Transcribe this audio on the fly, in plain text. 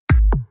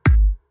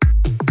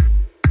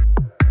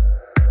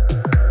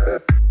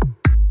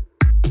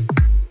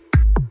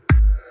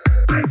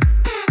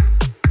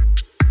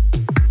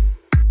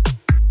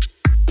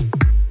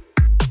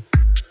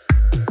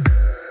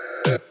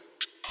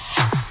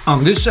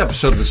On this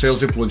episode of the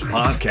Sales Influence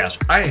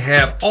Podcast, I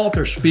have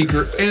author,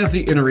 speaker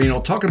Anthony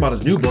Iannarino talking about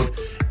his new book,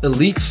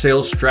 Elite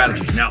Sales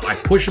Strategies. Now, I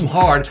push him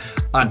hard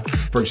on,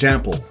 for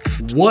example,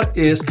 what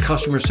is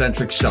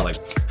customer-centric selling?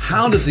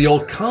 How does the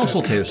old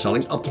consultative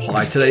selling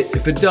apply today,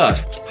 if it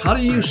does? How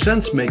do you use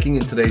sense-making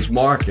in today's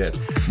market?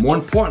 More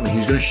importantly,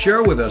 he's going to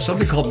share with us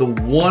something called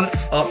the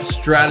one-up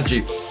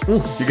strategy.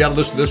 Ooh, you got to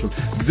listen to this one.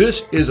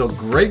 This is a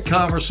great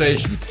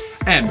conversation.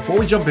 And before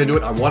we jump into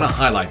it, I want to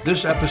highlight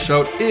this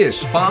episode is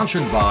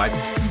sponsored by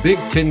Big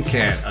Tin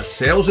Can, a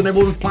sales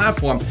enablement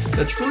platform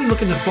that's really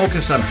looking to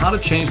focus on how to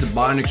change the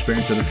buying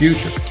experience in the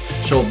future.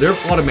 So their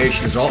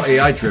automation is all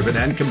AI driven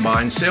and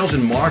combines sales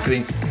and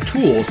marketing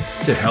tools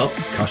to help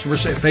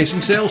customer-facing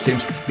sales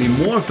teams be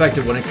more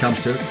effective when it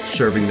comes to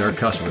serving their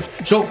customers.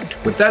 So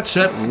with that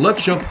said,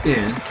 let's jump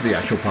into the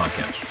actual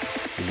podcast.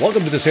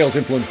 Welcome to the Sales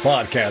Influence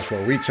Podcast,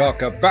 where we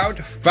talk about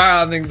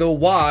finding the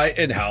why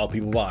and how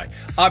people buy.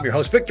 I'm your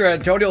host, Victor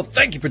Antonio.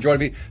 Thank you for joining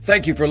me.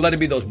 Thank you for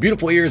letting me those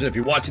beautiful ears. And if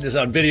you're watching this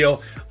on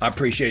video, I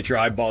appreciate your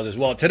eyeballs as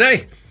well.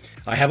 Today,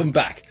 I have him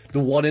back, the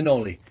one and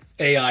only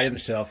AI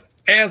himself,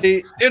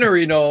 Anthony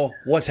Iannarino.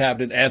 What's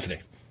happening, Anthony?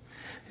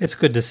 It's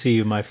good to see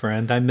you, my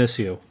friend. I miss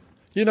you.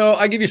 You know,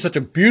 I give you such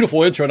a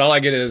beautiful intro, and all I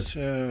get is,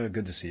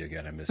 good to see you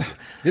again. I miss you.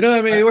 You know what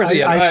I mean? Where's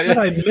the I said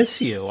I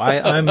miss you.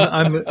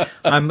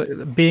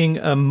 I'm being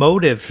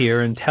emotive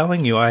here and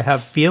telling you I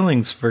have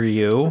feelings for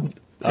you,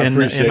 and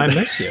I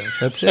miss you.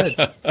 That's it.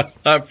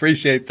 I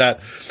appreciate that.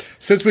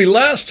 Since we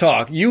last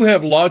talked, you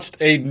have launched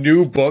a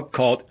new book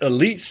called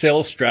Elite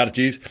Sales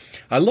Strategies.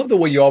 I love the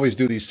way you always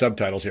do these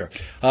subtitles here.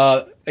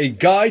 A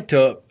guide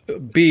to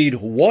being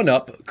one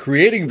up,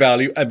 creating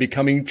value, and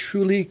becoming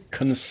truly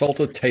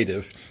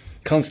consultative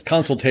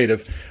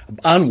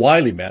on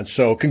Wiley, man.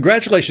 So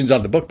congratulations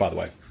on the book, by the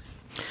way.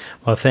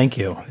 Well, thank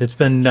you. It's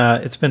been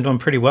doing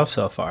pretty well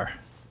so far.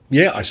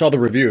 Yeah, I saw the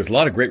reviews. A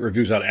lot of great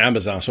reviews on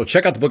Amazon. So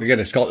check out the book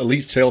again. It's called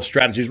Elite Sales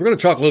Strategies. We're going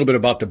to talk a little bit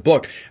about the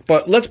book,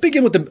 but let's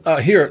begin with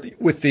what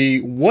was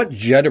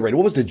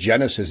the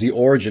genesis, the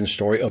origin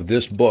story of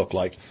this book?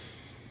 Like,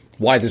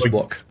 why this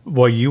book?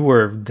 Well, you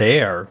were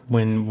there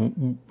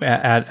when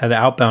at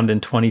Outbound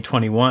in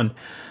 2021.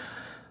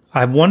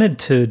 I wanted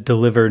to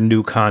deliver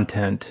new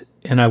content,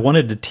 and I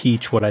wanted to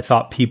teach what I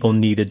thought people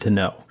needed to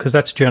know, because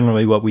that's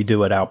generally what we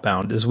do at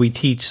Outbound, is we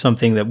teach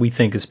something that we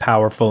think is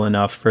powerful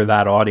enough for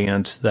that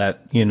audience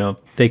that, you know,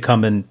 they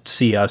come and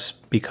see us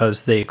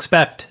because they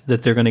expect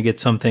that they're going to get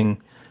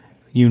something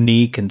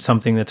unique and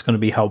something that's going to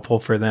be helpful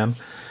for them.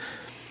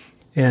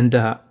 And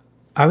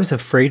I was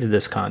afraid of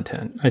this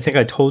content. I think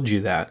I told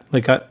you that.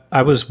 Like,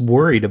 I was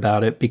worried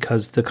about it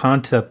because the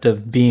concept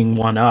of being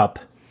one up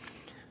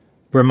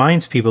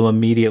reminds people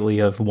immediately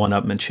of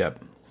one-upmanship,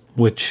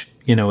 which,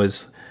 you know,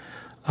 is,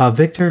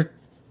 Victor,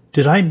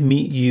 did I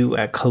meet you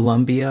at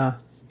Columbia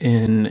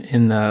in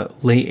the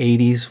late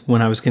 80s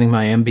when I was getting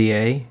my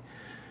MBA?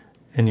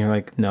 And you're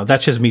like, no,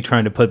 that's just me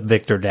trying to put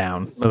Victor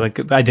down.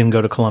 Like, I didn't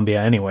go to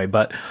Columbia anyway,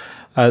 but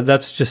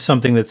that's just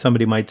something that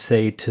somebody might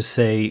say to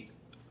say,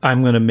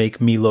 I'm going to make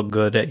me look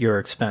good at your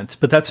expense.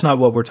 But that's not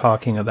what we're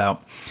talking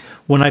about.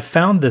 When I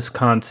found this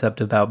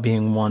concept about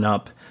being one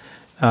up,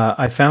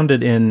 I found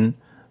it in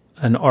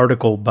an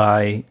article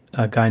by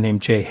a guy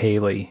named Jay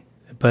Haley,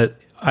 but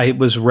it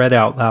was read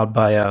out loud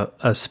by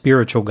a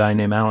spiritual guy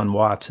named Alan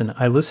Watts, and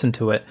I listened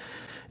to it,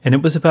 and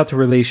it was about the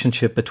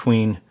relationship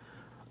between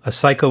a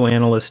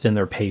psychoanalyst and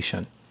their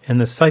patient.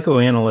 And the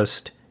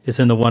psychoanalyst is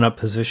in the one-up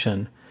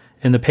position,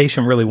 and the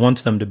patient really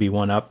wants them to be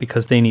one-up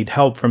because they need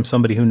help from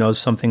somebody who knows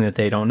something that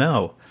they don't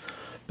know.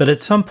 But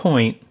at some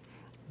point,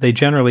 they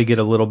generally get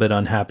a little bit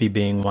unhappy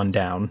being one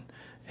down,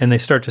 and they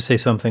start to say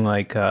something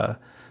like,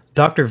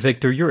 Dr.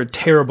 Victor, you're a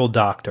terrible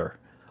doctor.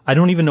 I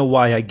don't even know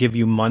why I give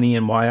you money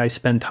and why I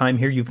spend time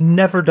here. You've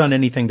never done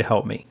anything to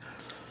help me.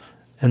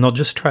 And they'll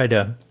just try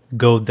to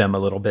goad them a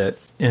little bit.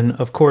 And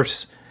of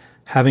course,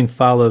 having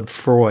followed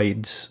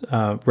Freud's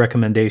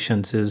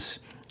recommendations is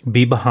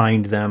be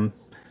behind them,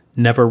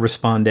 never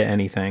respond to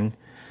anything.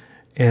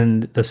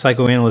 And the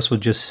psychoanalyst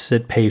would just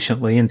sit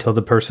patiently until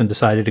the person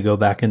decided to go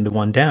back into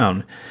one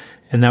down.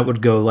 And that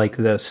would go like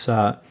this.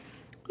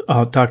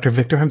 Oh, Dr.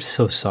 Victor, I'm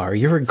so sorry.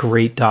 You're a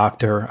great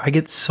doctor. I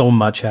get so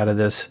much out of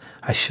this.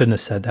 I shouldn't have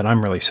said that.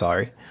 I'm really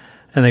sorry.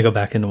 And they go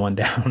back into one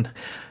down.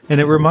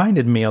 And it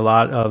reminded me a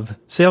lot of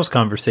sales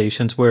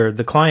conversations where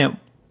the client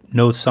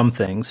knows some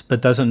things but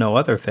doesn't know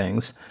other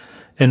things.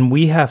 And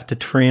we have to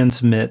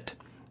transmit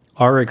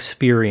our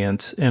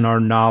experience and our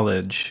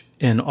knowledge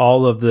and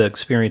all of the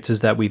experiences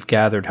that we've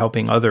gathered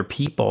helping other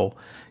people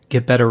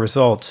get better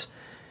results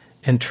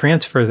and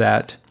transfer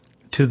that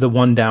to the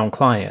one down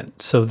client.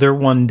 So they're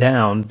one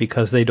down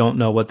because they don't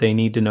know what they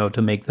need to know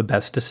to make the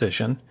best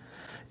decision,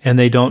 and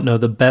they don't know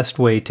the best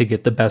way to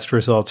get the best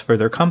results for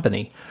their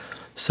company.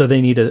 So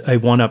they need a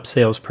one-up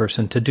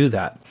salesperson to do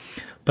that.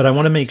 But I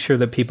want to make sure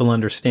that people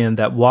understand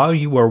that while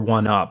you are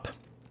one up,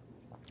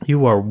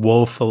 you are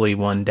woefully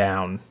one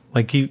down.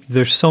 Like,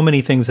 there's so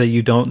many things that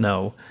you don't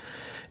know,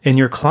 and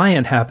your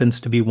client happens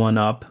to be one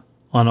up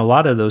on a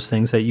lot of those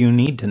things that you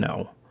need to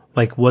know.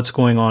 Like, what's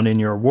going on in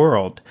your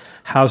world?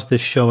 How's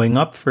this showing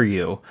up for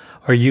you?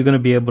 Are you going to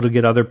be able to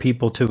get other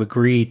people to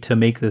agree to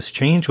make this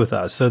change with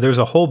us? So there's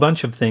a whole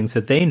bunch of things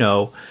that they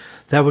know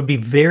that would be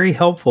very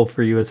helpful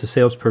for you as a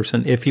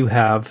salesperson if you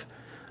have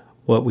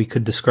what we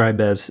could describe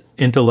as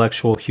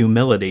intellectual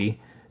humility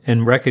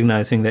and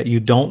recognizing that you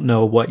don't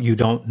know what you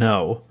don't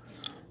know,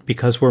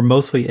 because we're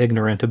mostly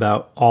ignorant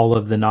about all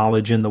of the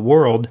knowledge in the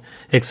world,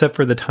 except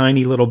for the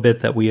tiny little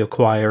bit that we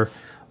acquire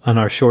on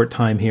our short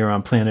time here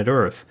on planet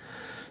Earth.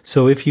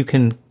 So if you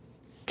can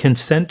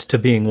consent to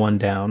being one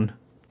down,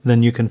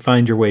 then you can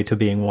find your way to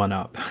being one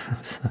up.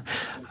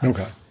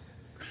 Okay.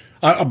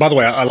 By the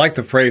way, I like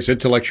the phrase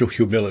intellectual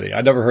humility.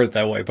 I never heard it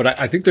that way, but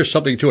I think there's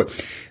something to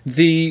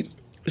it.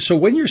 So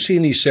when you're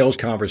seeing these sales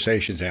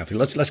conversations, Anthony,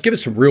 let's give it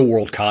some real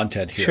world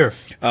content here.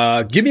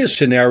 Sure. Give me a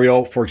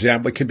scenario. For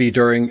example, it could be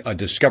during a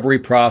discovery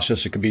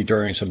process. It could be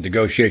during some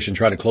negotiation,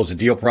 trying to close a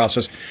deal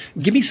process.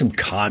 Give me some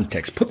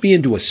context. Put me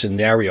into a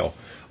scenario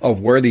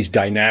of where these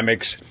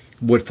dynamics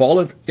would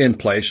fall in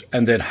place,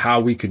 and then how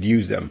we could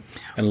use them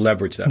and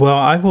leverage them. Well,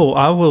 I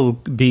will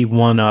be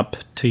one up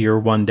to your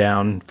one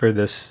down for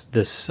this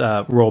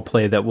role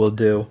play that we'll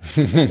do.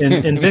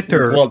 And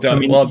Victor, Well done, I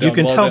mean, well done, you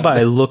can well tell done.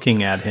 by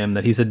looking at him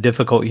that he's a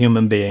difficult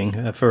human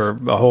being for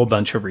a whole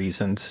bunch of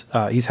reasons.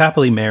 He's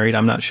happily married.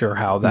 I'm not sure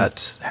how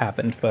that's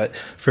happened, but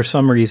for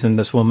some reason,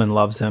 this woman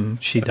loves him.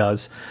 She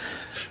does.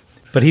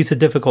 But he's a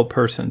difficult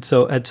person.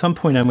 So at some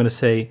point, I'm going to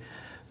say,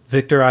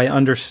 Victor, I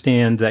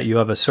understand that you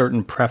have a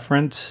certain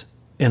preference,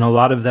 and a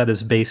lot of that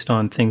is based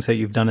on things that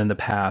you've done in the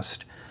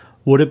past.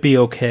 Would it be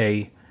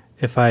okay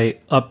if I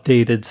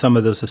updated some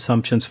of those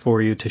assumptions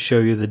for you to show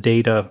you the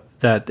data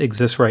that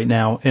exists right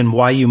now and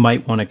why you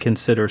might want to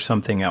consider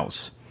something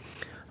else?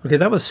 Okay,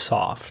 that was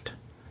soft.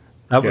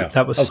 That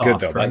was soft, good,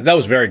 though. right? That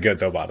was very good,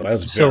 though, by the way. That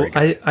was So very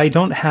good. I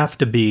don't have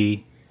to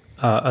be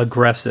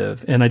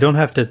aggressive, and I don't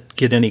have to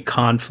get any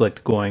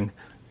conflict going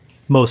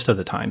most of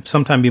the time.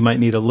 Sometimes you might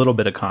need a little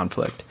bit of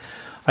conflict.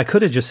 I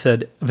could have just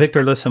said,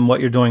 Victor, listen, what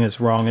you're doing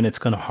is wrong and it's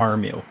going to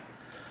harm you.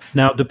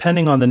 Now,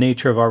 depending on the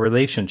nature of our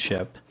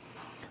relationship,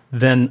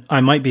 then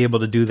I might be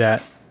able to do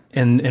that.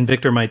 And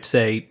Victor might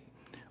say,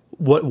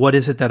 what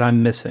is it that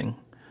I'm missing?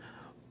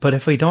 But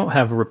if we don't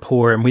have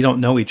rapport and we don't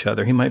know each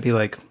other, he might be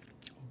like,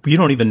 you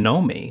don't even know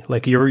me.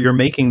 Like you're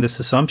making this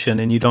assumption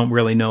and you don't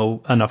really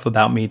know enough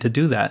about me to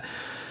do that.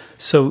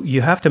 So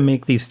you have to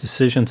make these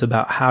decisions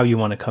about how you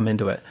want to come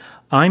into it.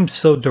 I'm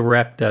so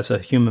direct as a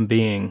human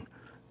being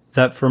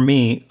that for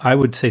me, I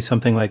would say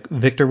something like,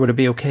 Victor, would it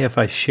be okay if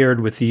I shared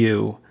with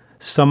you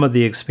some of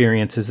the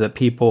experiences that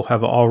people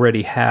have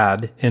already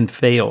had and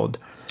failed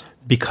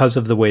because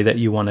of the way that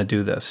you want to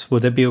do this?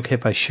 Would it be okay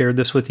if I shared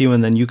this with you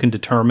and then you can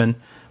determine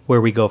where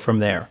we go from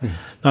there? Now,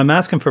 I'm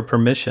asking for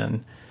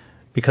permission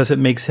because it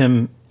makes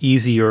him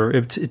easier.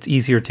 It's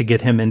easier to get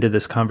him into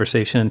this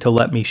conversation and to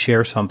let me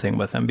share something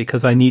with him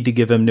because I need to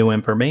give him new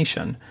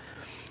information.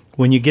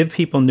 When you give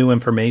people new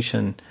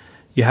information,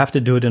 you have to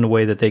do it in a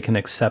way that they can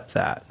accept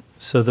that.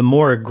 So the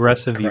more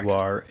aggressive you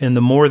are and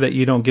the more that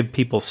you don't give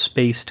people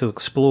space to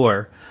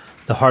explore,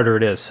 the harder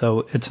it is.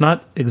 So it's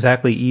not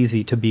exactly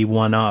easy to be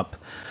one up,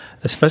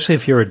 especially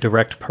if you're a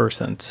direct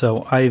person.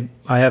 So I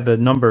have a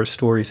number of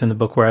stories in the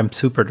book where I'm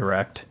super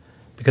direct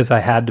because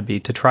I had to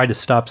be to try to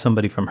stop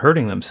somebody from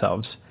hurting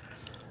themselves,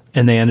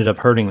 and they ended up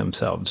hurting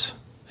themselves.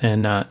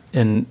 And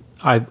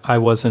I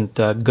wasn't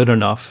good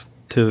enough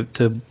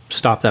to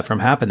stop that from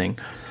happening.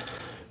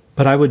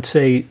 But I would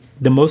say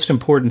the most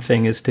important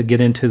thing is to get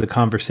into the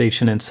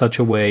conversation in such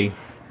a way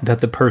that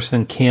the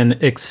person can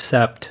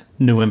accept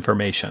new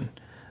information.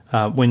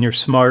 When you're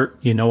smart,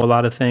 you know a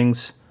lot of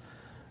things,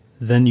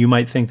 then you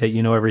might think that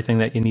you know everything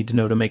that you need to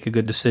know to make a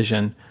good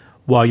decision,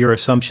 while your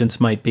assumptions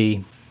might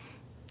be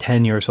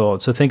 10 years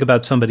old. So think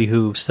about somebody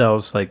who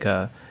sells like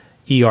a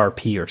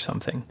ERP or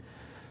something.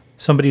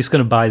 Somebody's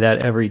going to buy that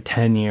every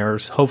 10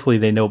 years. Hopefully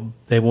they know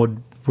they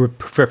would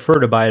prefer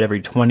to buy it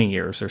every 20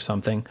 years or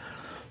something.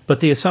 But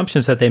the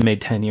assumptions that they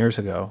made 10 years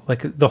ago,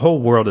 like the whole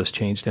world has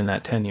changed in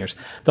that 10 years.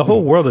 The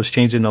whole world has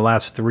changed in the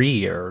last 3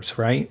 years,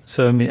 right?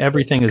 So, I mean,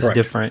 everything is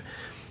different.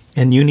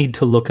 And you need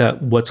to look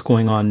at what's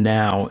going on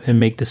now and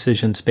make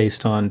decisions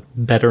based on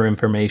better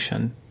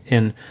information.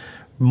 And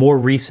more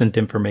recent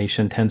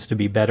information tends to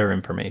be better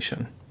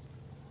information.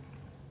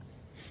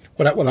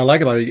 What I like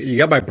about it, you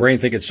got my brain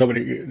thinking so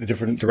many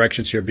different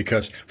directions here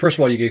because, first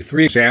of all, you gave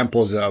 3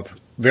 examples of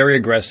very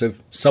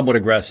aggressive, somewhat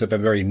aggressive,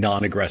 and very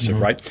non-aggressive,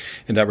 right,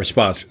 in that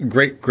response.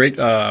 Great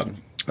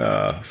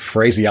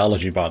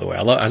phraseology, by the way.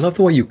 I love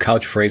the way you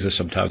couch phrases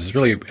sometimes.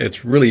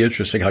 It's really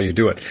interesting how you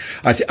do it.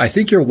 I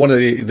think you're one of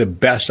the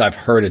best I've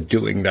heard at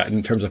doing that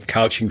in terms of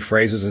couching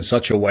phrases in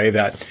such a way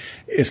that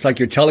it's like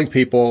you're telling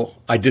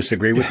people, I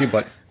disagree with you,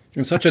 but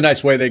in such a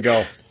nice way they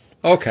go,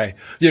 okay,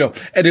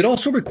 and it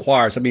also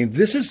requires,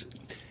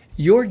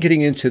 you're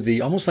getting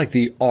into almost like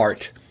the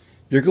art.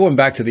 You're going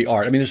back to the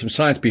art. There's some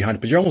science behind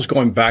it, but you're almost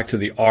going back to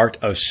the art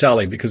of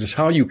selling because it's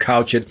how you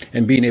couch it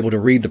and being able to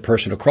read the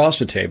person across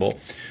the table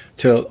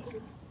to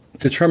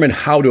determine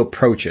how to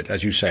approach it,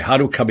 as you say, how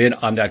to come in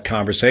on that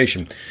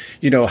conversation.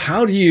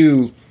 How do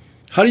you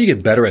How do you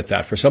get better at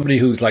that for somebody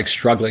who's like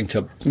struggling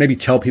to maybe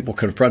tell people,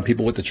 confront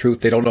people with the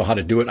truth? They don't know how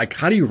to do it. Like,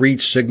 how do you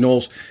read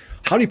signals?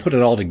 How do you put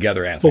it all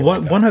together, Anthony?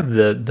 Well, one of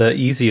the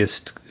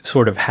easiest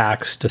sort of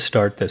hacks to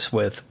start this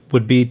with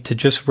would be to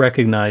just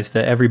recognize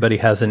that everybody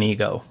has an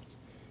ego.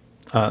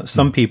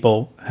 Some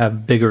people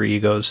have bigger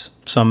egos.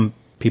 Some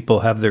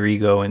people have their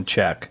ego in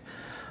check.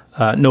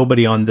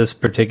 Nobody on this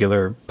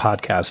particular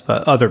podcast,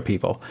 but other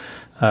people.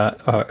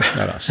 Not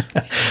us.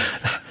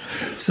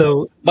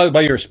 So,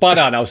 but you're spot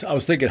on. I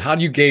was thinking, how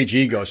do you gauge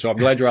ego? So I'm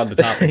glad you're on the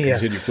topic. Yeah.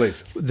 Continue,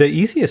 please. The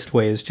easiest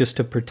way is just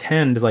to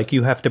pretend like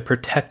you have to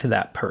protect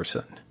that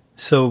person.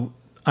 So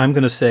I'm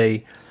going to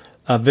say,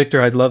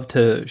 Victor, I'd love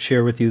to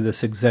share with you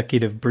this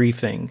executive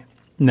briefing.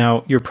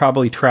 Now, you're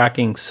probably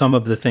tracking some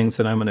of the things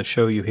that I'm going to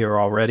show you here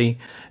already,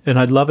 and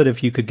I'd love it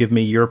if you could give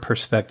me your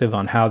perspective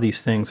on how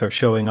these things are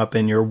showing up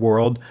in your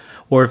world,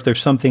 or if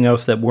there's something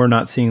else that we're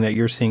not seeing that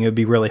you're seeing, it would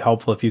be really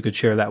helpful if you could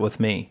share that with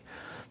me.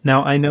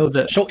 Now, I know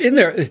that... So in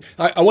there,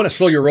 I want to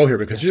slow your roll here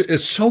because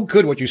it's so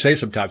good what you say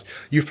sometimes.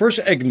 You first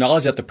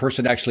acknowledge that the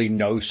person actually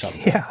knows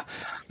something. Yeah.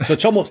 So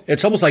it's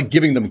almost like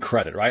giving them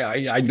credit,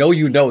 right? I know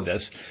you know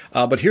this,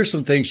 but here's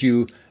some things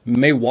you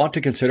may want to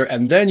consider.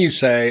 And then you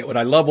say, what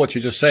I love what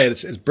you just said,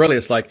 it's brilliant.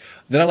 It's like,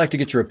 then I'd like to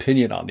get your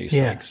opinion on these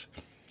things.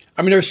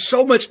 I mean, there's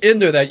so much in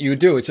there that you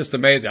do. It's just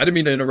amazing. I didn't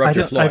mean to interrupt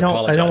your flow. I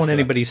don't want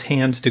anybody's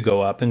hands to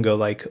go up and go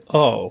like,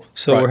 oh,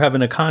 so we're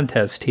having a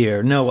contest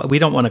here. No, we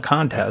don't want a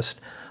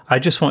contest. I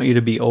just want you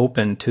to be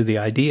open to the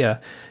idea.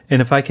 And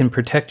if I can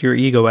protect your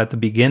ego at the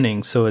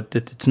beginning so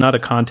it's not a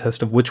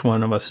contest of which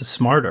one of us is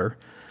smarter,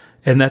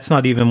 and that's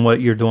not even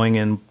what you're doing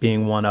in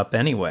being one up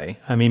anyway.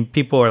 I mean,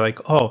 people are like,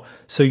 oh,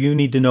 so you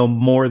need to know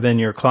more than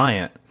your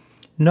client.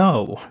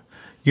 No,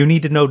 you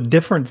need to know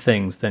different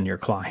things than your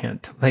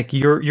client. Like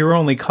you're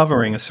only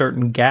covering a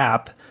certain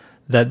gap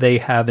that they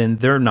have in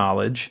their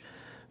knowledge.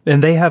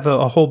 And they have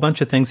a whole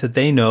bunch of things that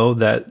they know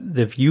that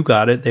if you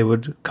got it, they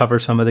would cover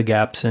some of the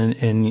gaps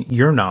in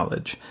your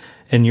knowledge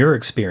and your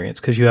experience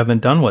because you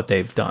haven't done what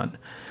they've done.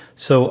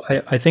 So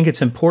I think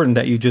it's important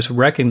that you just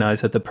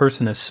recognize that the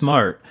person is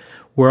smart.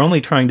 We're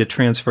only trying to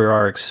transfer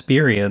our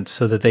experience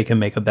so that they can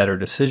make a better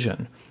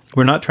decision.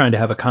 We're not trying to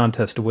have a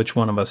contest of which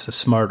one of us is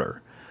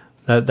smarter.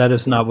 That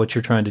is not what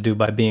you're trying to do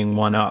by being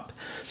one up.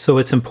 So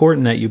it's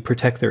important that you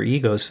protect their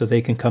egos so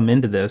they can come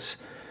into this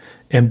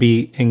and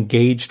be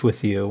engaged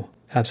with you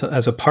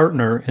as a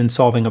partner in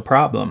solving a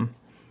problem.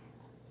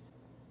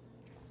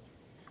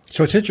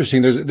 So it's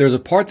interesting. There's a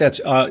part that's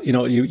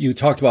you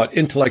talked about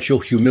intellectual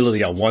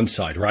humility on one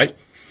side, right?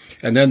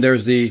 And then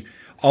there's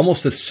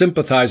almost the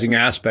sympathizing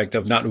aspect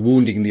of not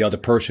wounding the other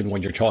person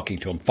when you're talking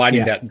to them,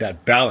 finding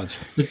that balance.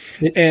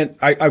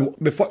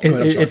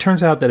 It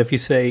turns out that if you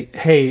say,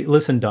 "Hey,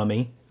 listen,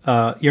 dummy,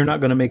 you're not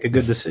going to make a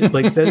good decision,"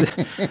 like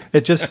that,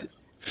 it just.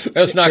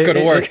 That's not going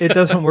to work. It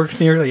doesn't work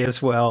nearly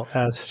as well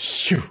as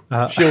shields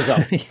up,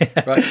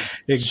 right?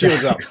 Exactly.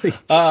 Shields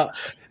up.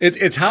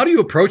 It's how do you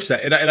approach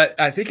that? And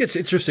I think it's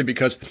interesting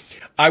because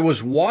I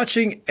was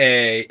watching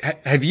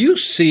have you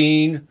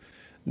seen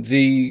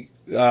the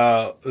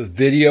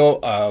video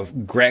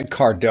of Grant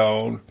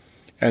Cardone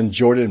and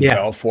Jordan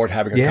Belfort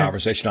having a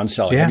conversation on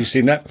selling? Have you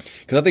seen that?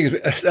 Because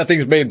I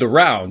think it's made the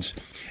rounds.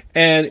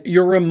 And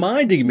you're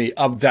reminding me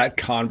of that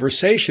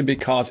conversation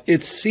because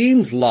it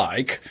seems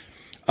like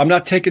I'm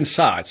not taking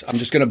sides. I'm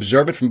just going to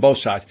observe it from both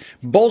sides.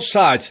 Both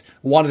sides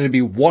wanted to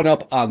be one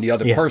up on the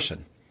other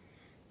person.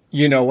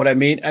 You know what I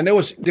mean? And there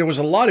was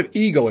a lot of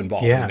ego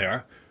involved in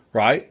there,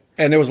 right?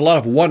 And there was a lot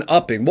of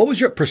one-upping. What was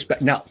your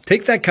perspective? Now,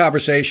 take that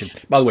conversation.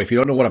 By the way, if you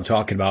don't know what I'm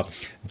talking about,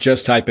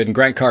 just type in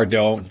Grant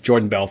Cardone,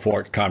 Jordan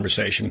Belfort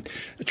conversation.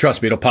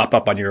 Trust me, it'll pop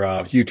up on your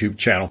YouTube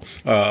channel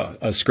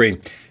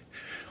screen.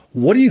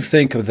 What do you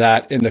think of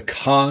that in the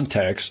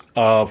context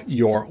of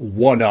your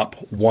one-up,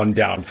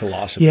 one-down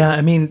philosophy? Yeah,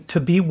 I mean, to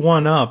be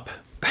one-up,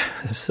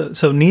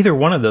 so neither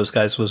one of those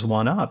guys was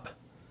one-up.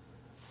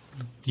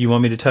 You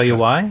want me to tell you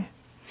why?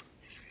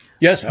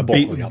 Yes,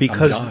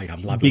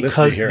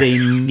 because they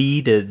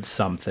needed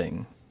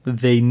something.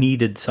 They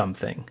needed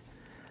something.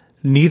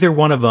 Neither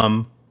one of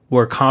them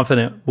were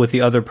confident with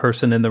the other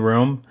person in the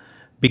room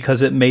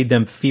because it made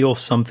them feel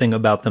something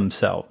about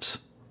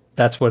themselves.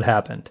 That's what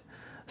happened.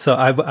 So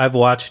I've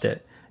watched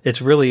it.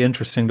 It's really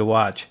interesting to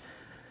watch.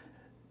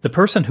 The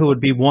person who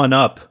would be one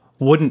up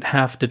wouldn't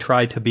have to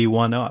try to be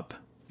one up.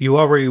 You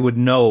already would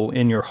know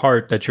in your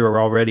heart that you're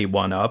already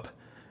one up,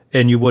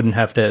 and you wouldn't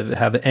have to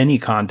have any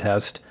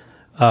contest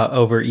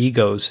over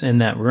egos in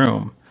that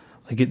room.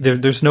 Like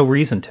there's no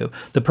reason to.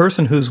 The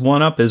person who's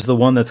one up is the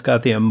one that's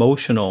got the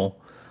emotional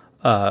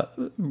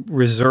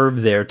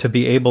reserve there to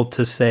be able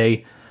to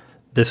say,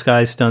 this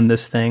guy's done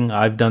this thing,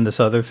 I've done this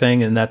other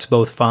thing, and that's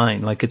both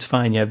fine. Like, it's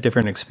fine. You have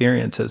different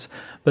experiences.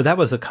 But that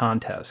was a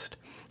contest.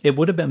 It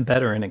would have been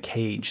better in a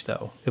cage,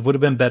 though. It would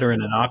have been better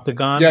in an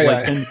octagon.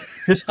 And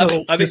just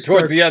I think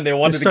towards the end they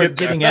wanted to get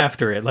getting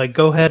after it. Like,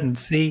 go ahead and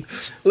see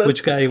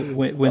which guy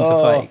wins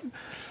a fight.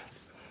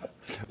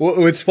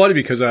 Well, it's funny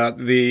because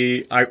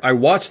I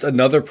watched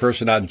another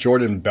person on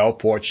Jordan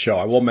Belfort's show.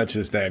 I won't mention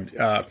his name,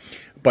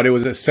 but it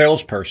was a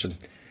salesperson.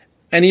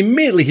 And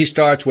immediately he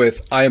starts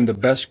with, I am the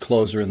best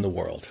closer in the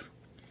world.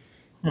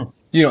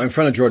 In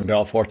front of Jordan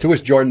Belfort, to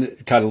which Jordan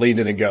kind of leaned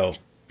in and go,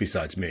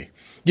 besides me.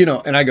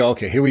 And I go,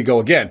 okay, here we go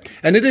again.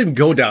 And it didn't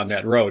go down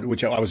that road,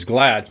 which I was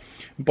glad.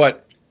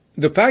 But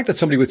the fact that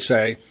somebody would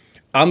say,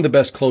 I'm the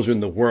best closer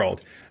in the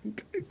world,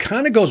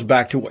 kind of goes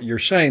back to what you're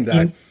saying,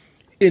 that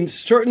in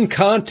certain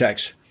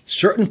contexts,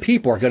 certain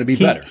people are going to be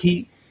better.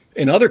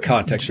 In other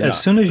contexts, you're not.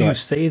 As soon as you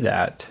say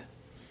that,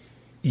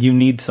 you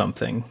need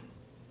something.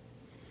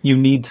 You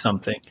need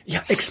something.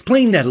 Yeah,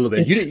 explain that a little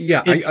bit.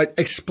 I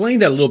explain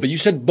that a little bit. You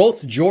said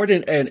both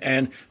Jordan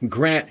and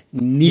Grant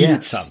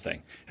needed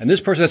something. And this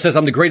person that says,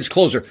 I'm the greatest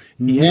closer,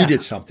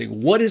 needed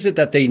something. What is it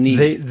that they need?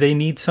 They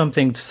need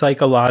something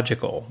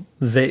psychological.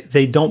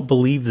 They don't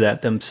believe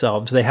that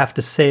themselves. They have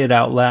to say it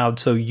out loud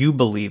so you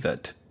believe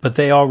it. But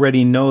they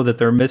already know that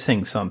they're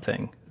missing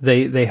something.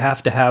 They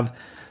have to have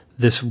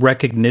this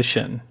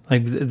recognition.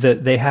 Like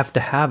that they have to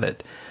have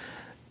it.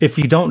 If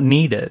you don't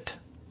need it,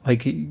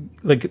 like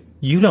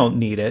you don't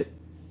need it,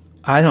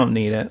 I don't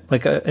need it.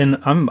 And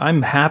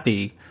I'm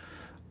happy.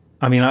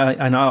 I mean,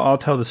 I'll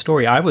tell the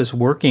story. I was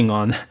working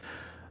on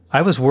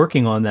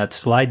that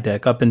slide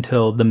deck up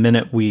until the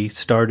minute we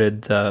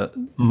started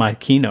my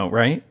keynote,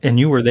 right? And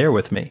you were there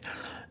with me.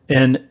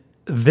 And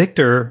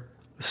Victor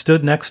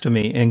stood next to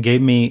me and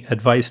gave me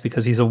advice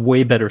because he's a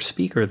way better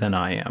speaker than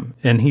I am.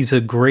 And he's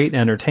a great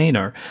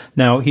entertainer.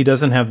 Now, he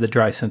doesn't have the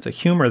dry sense of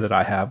humor that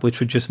I have, which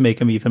would just make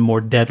him even more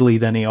deadly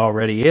than he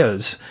already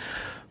is.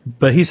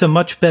 But he's a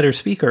much better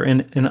speaker.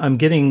 And I'm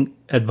getting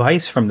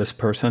advice from this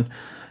person.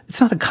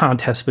 It's not a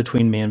contest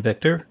between me and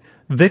Victor.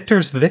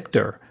 Victor's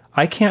Victor.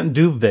 I can't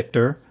do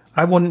Victor.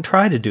 I wouldn't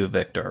try to do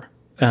Victor.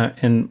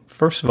 And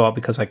first of all,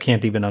 because I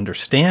can't even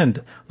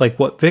understand like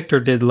what Victor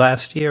did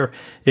last year.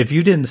 If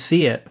you didn't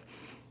see it,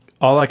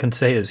 all I can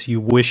say is you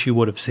wish you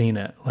would have seen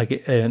it.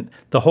 And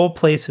the whole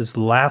place is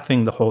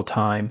laughing the whole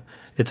time.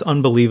 It's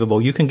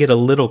unbelievable. You can get a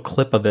little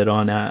clip of it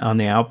on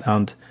the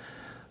Outbound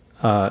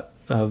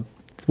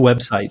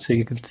website, so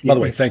you can see. By the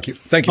way, thank you.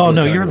 Oh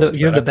no, you're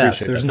the best.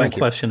 There's no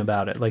question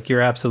about it. Like,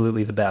 you're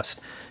absolutely the best.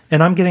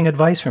 And I'm getting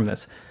advice from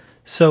this.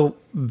 So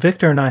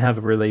Victor and I have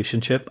a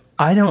relationship.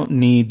 I don't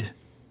need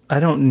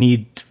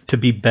to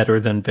be better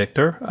than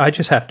Victor. I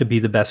just have to be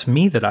the best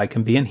me that I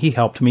can be, and he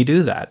helped me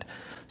do that.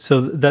 So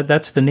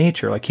that's the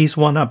nature. Like, he's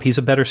one up. He's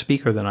a better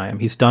speaker than I am.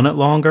 He's done it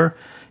longer.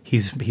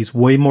 He's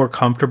way more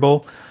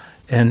comfortable,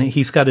 and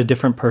he's got a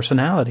different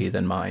personality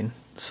than mine.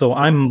 So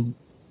I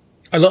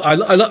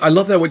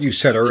love that what you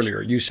said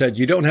earlier. You said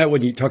you don't have,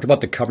 when you talked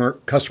about the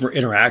customer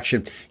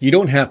interaction, you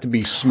don't have to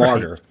be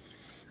smarter. Right.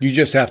 You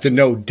just have to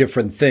know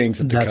different things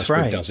that the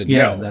customer doesn't know.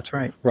 Yeah, that's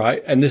right.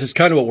 Right? And this is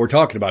kind of what we're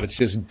talking about. It's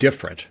just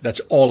different. That's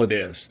all it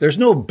is. There's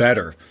no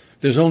better.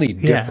 There's only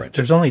different.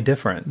 There's only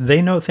different.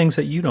 They know things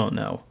that you don't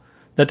know.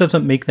 That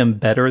doesn't make them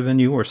better than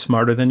you or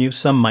smarter than you.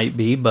 Some might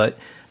be, but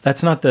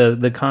that's not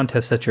the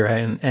contest that you're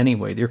in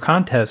anyway. Your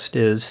contest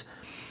is,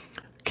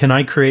 can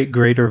I create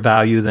greater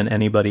value than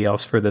anybody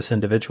else for this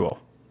individual?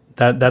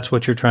 That's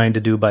what you're trying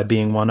to do by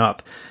being one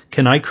up.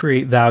 Can I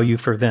create value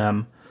for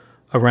them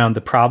around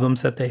the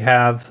problems that they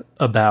have,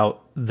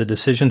 about the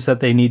decisions that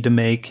they need to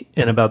make,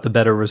 and about the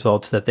better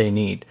results that they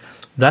need?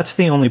 That's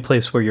the only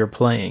place where you're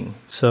playing.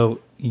 So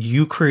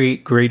you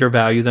create greater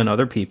value than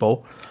other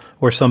people,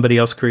 or somebody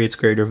else creates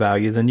greater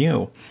value than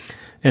you.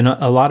 And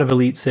a lot of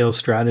elite sales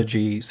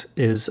strategies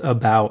is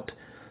about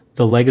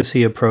the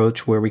legacy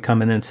approach, where we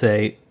come in and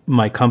say,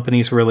 my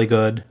company's really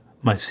good.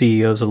 My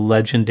CEO's a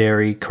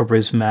legendary,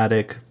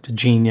 charismatic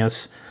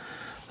genius.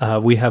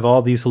 We have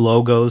all these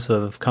logos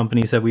of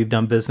companies that we've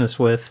done business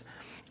with.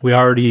 We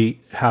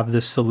already have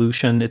this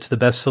solution. It's the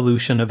best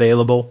solution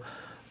available.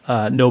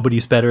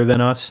 Nobody's better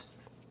than us.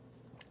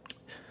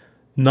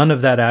 None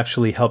of that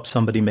actually helps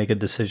somebody make a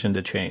decision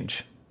to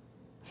change.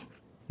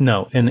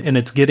 No, and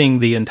it's getting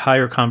the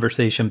entire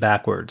conversation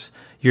backwards.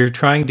 You're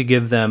trying to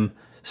give them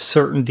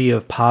certainty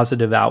of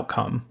positive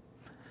outcome,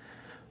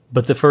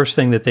 but the first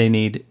thing that they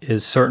need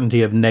is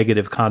certainty of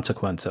negative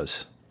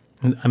consequences.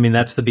 I mean,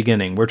 that's the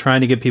beginning. We're trying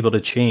to get people to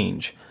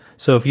change.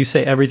 So if you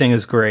say everything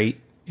is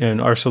great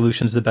and our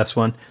solution's the best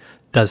one,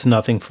 does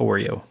nothing for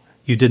you.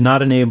 You did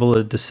not enable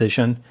a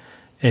decision,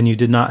 and you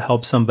did not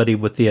help somebody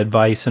with the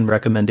advice and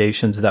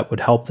recommendations that would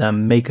help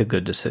them make a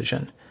good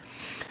decision.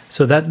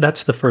 So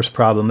that's the first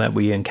problem that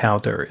we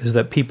encounter, is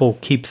that people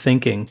keep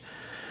thinking,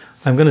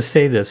 I'm going to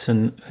say this,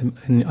 and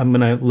I'm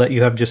going to let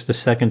you have just a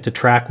second to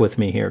track with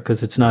me here,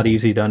 because it's not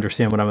easy to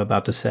understand what I'm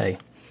about to say.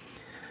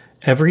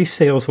 Every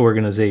sales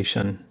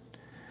organization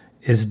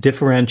is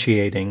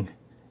differentiating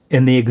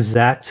in the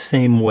exact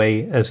same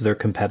way as their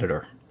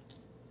competitor.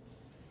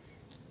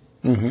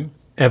 Mm-hmm.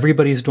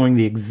 Everybody's doing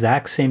the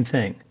exact same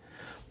thing.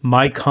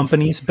 My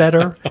company's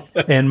better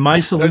and my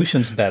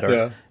solution's better.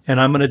 Yeah. And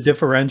I'm going to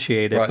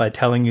differentiate it by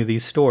telling you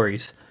these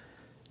stories,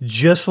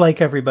 just like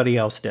everybody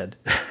else did.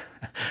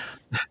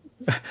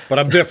 But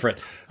I'm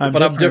different. I'm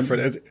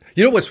different.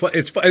 You know what's fun?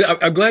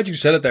 I'm glad you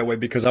said it that way,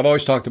 because I've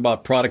always talked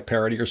about product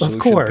parity or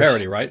solution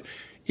parity, right?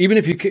 even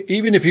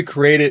if you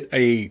created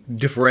a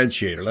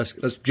differentiator,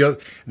 let's just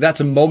that's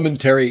a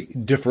momentary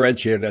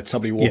differentiator that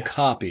somebody will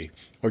copy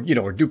or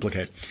or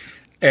duplicate.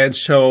 And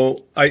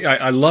so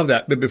I love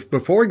that. But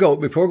before we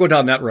go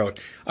down that road,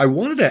 I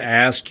wanted to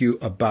ask you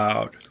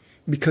about,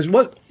 because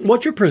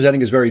what you're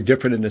presenting is very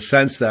different in the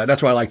sense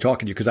that's why I like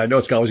talking to you, because I know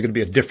it's always going to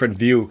be a different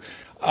view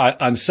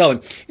on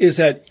selling, is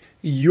that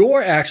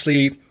you're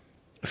actually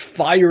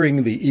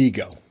firing the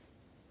ego.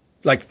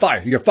 Like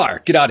you're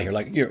fired, get out of here.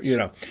 Like,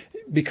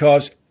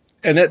 because,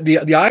 and that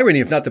the irony,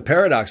 if not the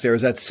paradox there,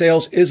 is that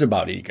sales is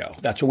about ego.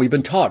 That's what we've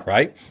been taught,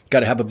 right?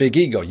 Got to have a big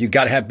ego. You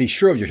got to be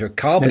sure of yourself,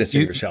 confidence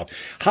in yourself.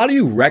 How do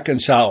you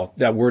reconcile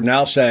that we're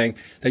now saying,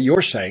 that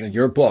you're saying in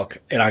your book,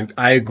 and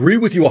I agree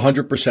with you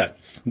 100%.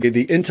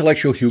 The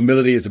intellectual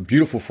humility is a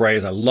beautiful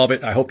phrase. I love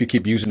it. I hope you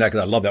keep using that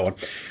because I love that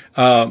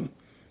one.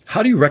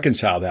 How do you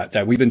reconcile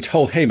that we've been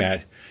told, hey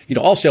man,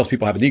 all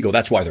salespeople have an ego.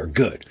 That's why they're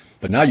good.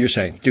 But now you're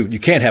saying, dude, you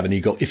can't have an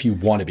ego if you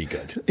want to be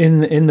good.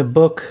 In the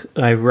book,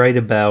 I write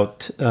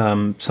about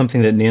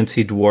something that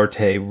Nancy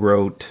Duarte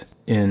wrote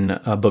in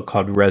a book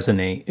called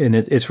Resonate. And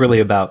it's really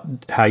about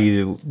how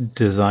you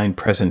design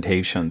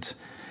presentations.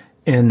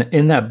 And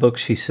in that book,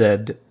 she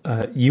said,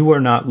 you are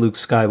not Luke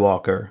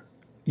Skywalker.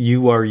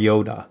 You are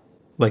Yoda.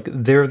 Like,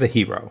 they're the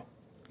hero.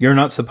 You're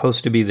not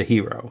supposed to be the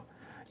hero.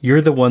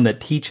 You're the one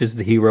that teaches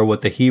the hero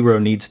what the hero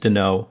needs to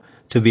know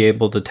to be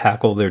able to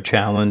tackle their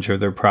challenge or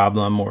their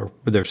problem or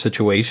their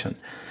situation.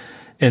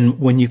 And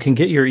when you can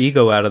get your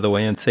ego out of the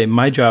way and say,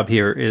 my job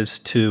here is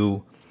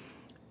to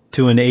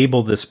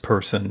enable this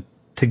person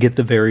to get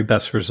the very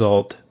best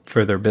result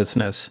for their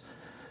business,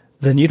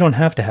 then you don't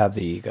have to have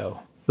the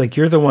ego. Like,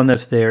 you're the one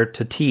that's there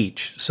to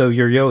teach. So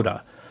you're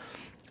Yoda.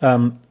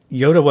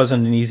 Yoda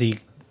wasn't an easy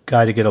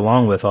guy to get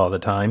along with all the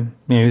time.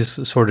 He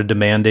was sort of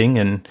demanding,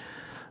 and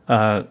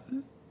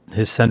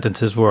his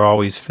sentences were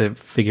always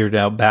figured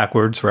out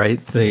backwards, right?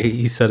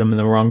 He said them in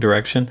the wrong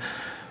direction.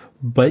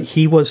 But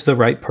he was the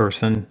right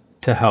person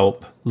to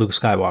help Luke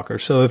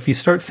Skywalker. So if you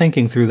start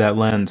thinking through that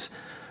lens,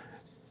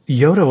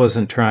 Yoda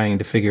wasn't trying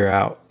to figure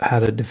out how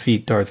to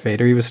defeat Darth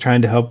Vader. He was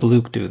trying to help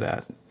Luke do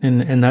that.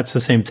 And that's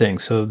the same thing.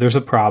 So there's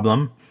a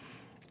problem,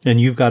 and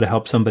you've got to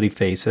help somebody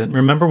face it.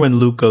 Remember when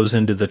Luke goes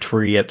into the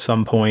tree at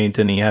some point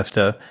and he has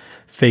to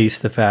face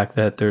the fact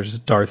that there's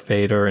Darth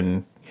Vader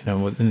and,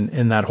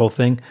 in that whole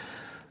thing?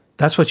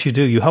 That's what you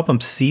do. You help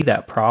them see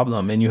that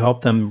problem, and you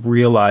help them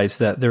realize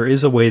that there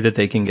is a way that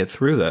they can get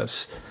through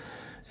this.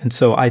 And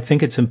so I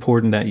think it's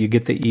important that you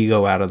get the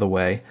ego out of the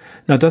way.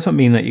 Now, it doesn't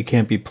mean that you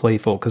can't be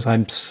playful, because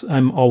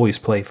I'm always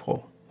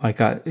playful.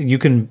 Like, you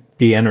can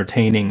be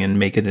entertaining and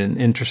make it an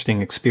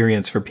interesting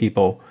experience for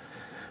people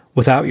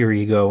without your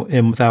ego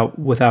and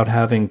without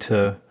having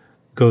to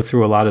go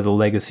through a lot of the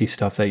legacy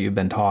stuff that you've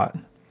been taught.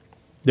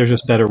 There's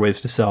just better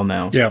ways to sell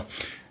now. Yeah.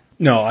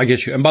 No, I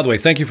get you. And by the way,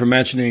 thank you for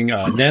mentioning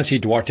Nancy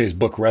Duarte's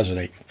book,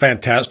 Resonate.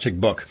 Fantastic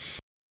book.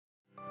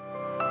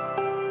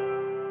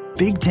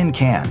 Big Tin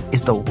Can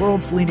is the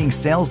world's leading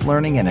sales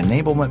learning and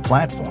enablement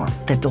platform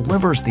that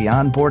delivers the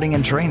onboarding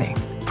and training,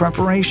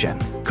 preparation,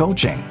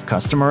 coaching,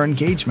 customer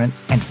engagement,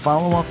 and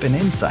follow-up and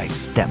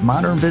insights that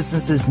modern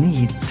businesses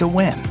need to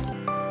win.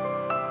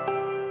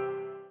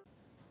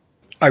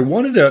 I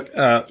wanted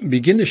to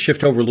begin to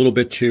shift over a little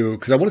bit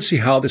because I want to see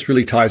how this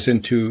really ties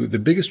into the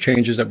biggest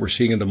changes that we're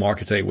seeing in the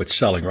market today with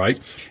selling, right?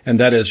 And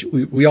that is,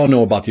 we all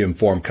know about the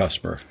informed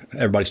customer.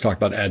 Everybody's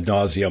talked about ad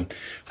nauseum,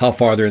 how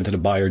far they're into the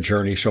buyer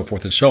journey, so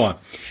forth and so on.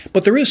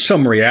 But there is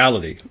some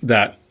reality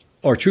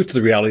truth to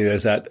the reality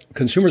is that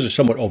consumers are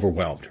somewhat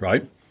overwhelmed,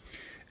 right?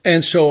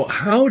 And so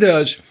how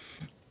does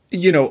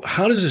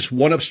this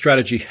one-up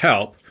strategy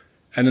help?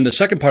 And then the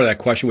second part of that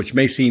question, which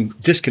may seem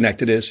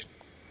disconnected,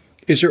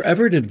 is there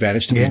ever an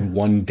advantage to being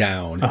one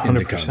down 100%. In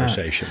the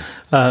conversation?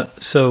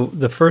 So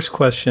the first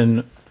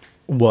question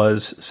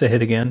was, say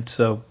it again.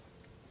 So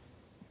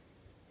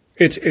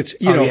it's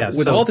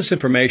with all this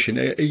information,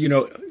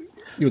 the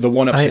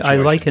one-up situation. I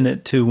liken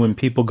it to when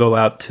people go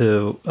out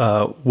to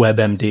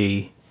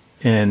WebMD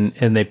and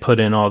they put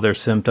in all their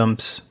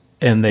symptoms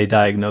and they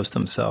diagnose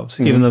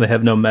themselves, even though they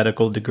have no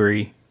medical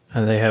degree.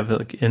 And they have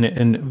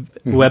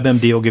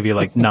WebMD will give you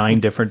like 9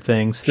 different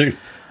things.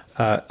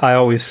 I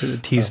always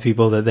tease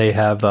people that they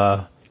have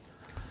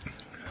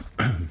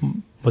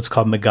what's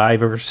called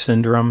MacGyver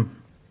syndrome,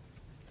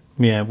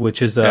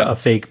 which is a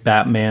fake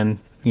Batman,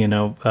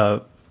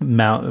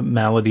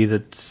 malady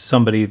that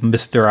somebody,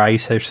 Mr.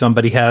 Ice or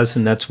somebody has,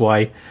 and that's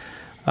why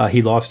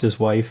he lost his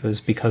wife, is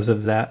because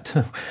of that.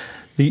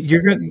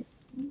 You're going.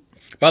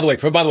 By the way,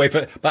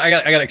 I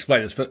got to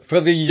explain this for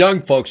the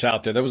young folks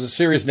out there. There was a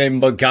series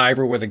named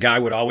MacGyver where the guy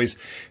would always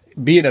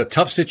be in a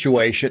tough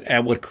situation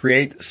and would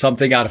create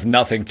something out of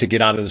nothing to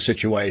get out of the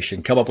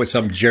situation, come up with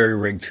some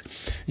jerry-rigged,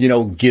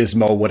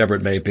 gizmo, whatever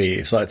it may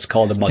be. So it's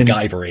called a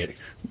MacGyver.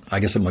 I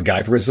guess a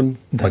MacGyverism.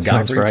 That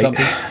sounds right.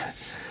 Something.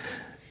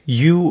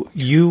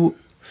 You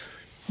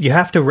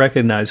have to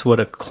recognize what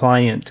a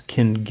client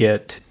can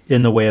get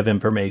in the way of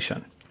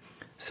information.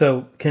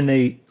 So can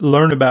they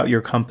learn about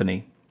your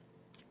company?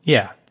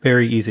 Yeah,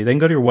 very easy. They can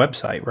go to your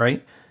website,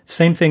 right?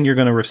 Same thing you're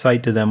going to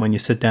recite to them when you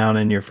sit down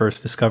in your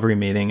first discovery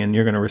meeting, and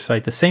you're going to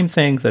recite the same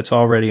thing that's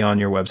already on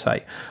your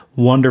website.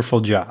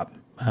 Wonderful job.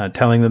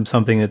 Telling them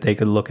something that they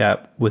could look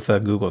at with a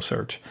Google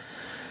search.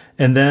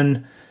 And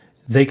then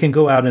they can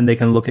go out and they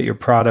can look at your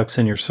products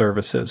and your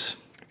services.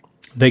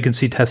 They can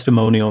see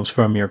testimonials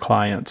from your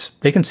clients.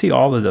 They can see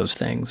all of those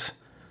things.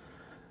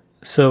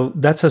 So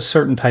that's a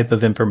certain type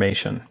of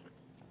information,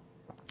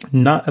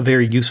 not a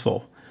very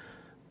useful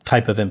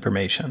type of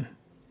information.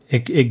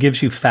 It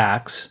gives you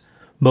facts,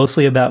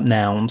 mostly about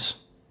nouns.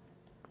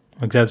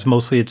 Like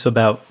it's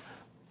about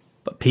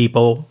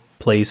people,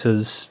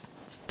 places,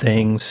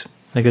 things.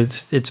 Like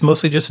it's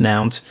mostly just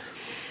nouns.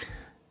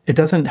 It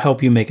doesn't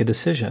help you make a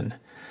decision.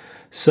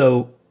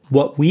 So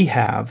what we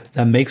have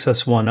that makes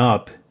us one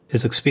up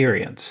is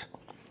experience.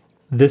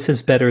 This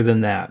is better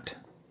than that.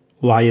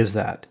 Why is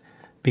that?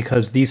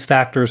 Because these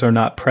factors are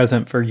not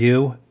present for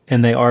you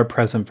and they are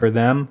present for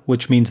them,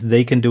 which means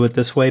they can do it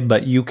this way,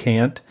 but you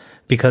can't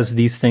because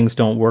these things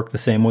don't work the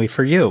same way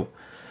for you.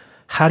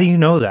 How do you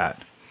know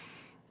that?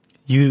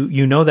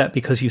 You know that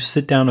because you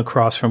sit down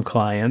across from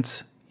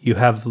clients, you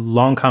have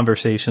long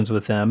conversations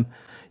with them,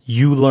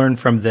 you learn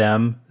from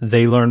them,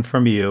 they learn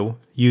from you,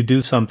 you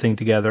do something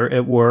together,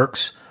 it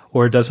works,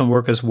 or it doesn't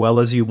work as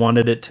well as you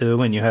wanted it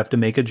to, and you have to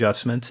make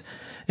adjustments.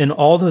 And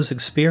all those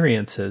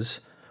experiences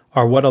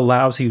are what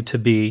allows you to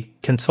be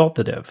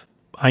consultative.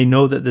 I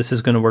know that this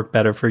is going to work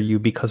better for you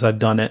because I've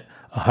done it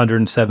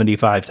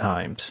 175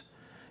 times.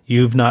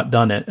 You've not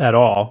done it at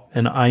all,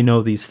 and I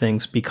know these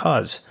things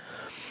because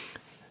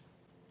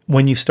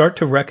when you start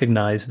to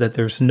recognize that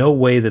there's no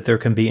way that there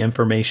can be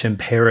information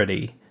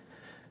parity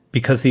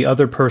because the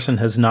other person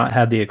has not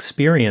had the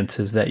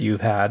experiences that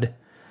you've had,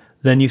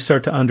 then you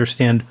start to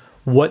understand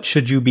what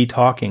should you be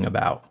talking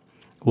about?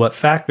 What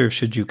factors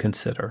should you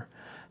consider?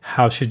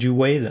 How should you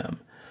weigh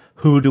them?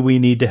 Who do we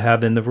need to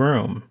have in the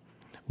room?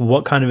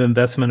 What kind of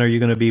investment are you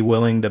going to be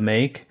willing to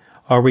make?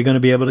 Are we going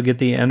to be able to get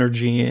the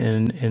energy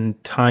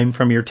and time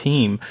from your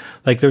team?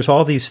 Like there's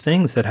all these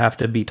things that have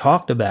to be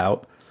talked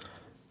about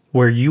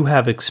where you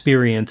have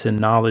experience and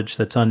knowledge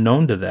that's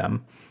unknown to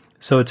them.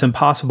 So it's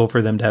impossible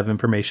for them to have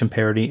information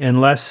parity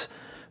unless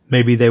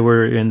maybe they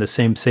were in the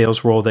same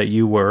sales role that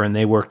you were and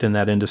they worked in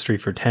that industry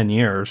for 10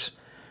 years.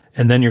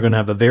 And then you're going to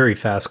have a very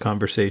fast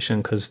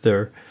conversation because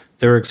their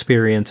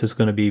experience is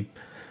going to be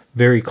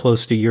very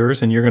close to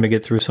yours, and you're going to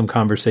get through some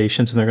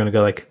conversations and they're going to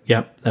go like,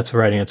 yep, that's the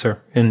right answer.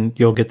 And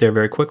you'll get there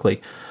very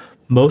quickly.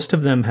 Most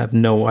of them have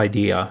no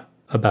idea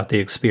about the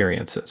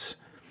experiences.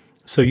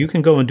 So you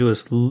can go and do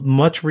as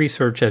much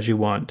research as you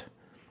want.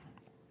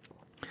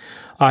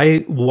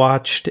 I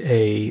watched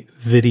a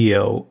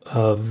video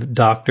of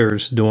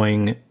doctors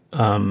doing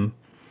a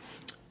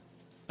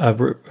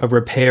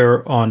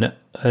repair on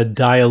a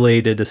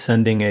dilated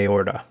ascending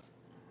aorta.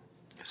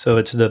 So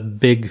it's the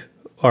big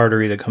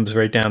artery that comes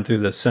right down through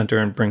the center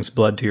and brings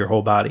blood to your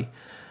whole body.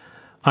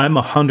 I'm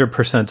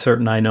 100%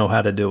 certain I know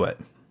how to do it.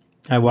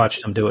 I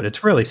watched them do it.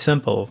 It's really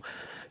simple.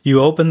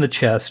 You open the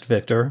chest,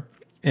 Victor,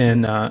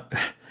 and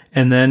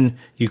then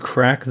you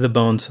crack the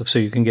bones so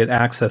you can get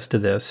access to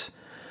this.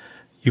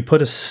 You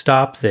put a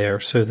stop there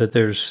so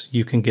that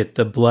you can get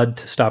the blood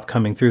to stop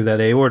coming through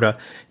that aorta.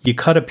 You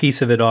cut a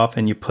piece of it off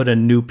and you put a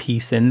new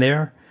piece in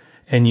there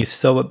and you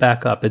sew it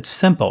back up. It's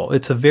simple.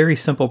 It's a very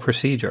simple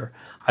procedure.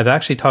 I've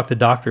actually talked to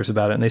doctors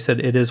about it and they said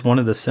it is one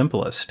of the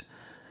simplest.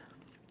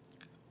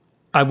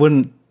 I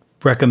wouldn't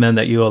recommend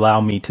that you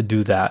allow me to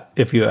do that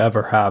if you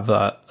ever have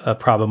a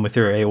problem with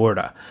your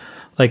aorta.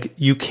 Like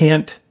you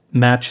can't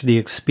match the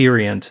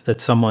experience that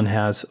someone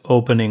has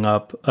opening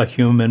up a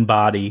human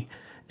body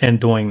and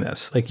doing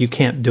this. Like you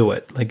can't do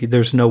it. Like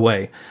there's no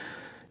way.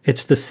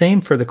 It's the same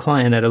for the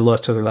client at a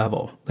lesser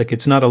level. Like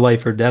it's not a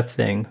life or death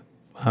thing,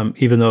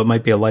 even though it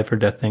might be a life or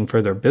death thing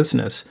for their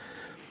business.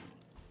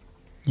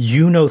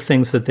 You know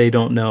things that they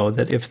don't know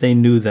that if they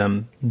knew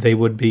them, they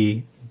would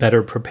be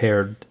better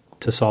prepared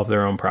to solve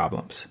their own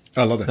problems.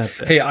 I love that. That's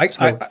it. Hey, I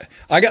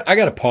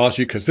got to pause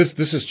you because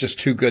this is just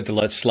too good to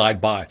let slide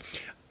by.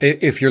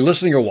 If you're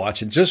listening or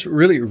watching, just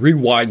really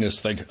rewind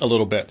this thing a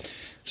little bit.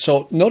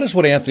 So notice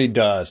what Anthony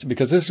does,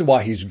 because this is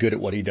why he's good at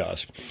what he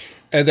does.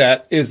 And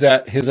that is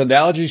that his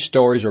analogy,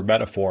 stories, or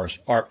metaphors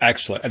are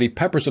excellent, and he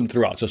peppers them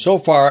throughout. So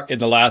far in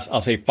the last,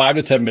 I'll say 5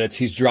 to 10 minutes,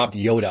 he's dropped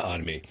Yoda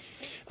on me.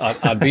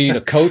 On being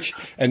a coach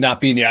and not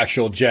being the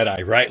actual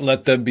Jedi, right?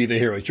 Let them be the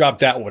hero. He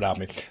dropped that one on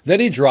me. Then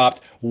he dropped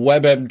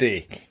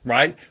WebMD,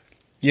 right?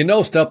 You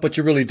know stuff, but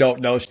you really don't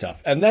know stuff.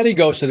 And then he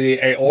goes to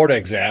the aorta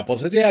example.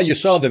 Says, yeah, you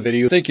saw the video.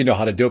 You think you know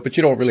how to do it, but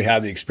you don't really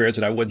have the experience,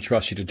 and I wouldn't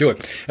trust you to do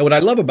it. And what I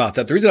love about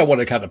that, the reason I want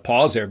to kind of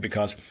pause there,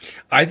 because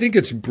I think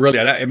it's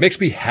brilliant. It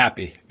makes me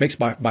happy. It makes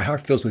my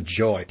heart fills with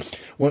joy.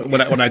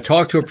 When I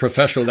talk to a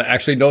professional that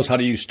actually knows how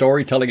to use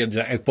storytelling and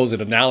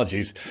opposite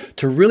analogies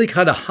to really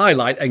kind of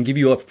highlight and give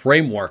you a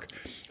framework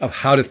of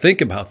how to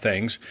think about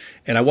things.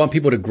 And I want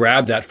people to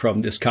grab that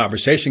from this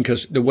conversation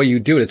because the way you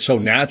do it, it's so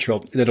natural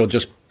that it'll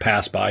just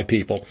pass by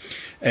people.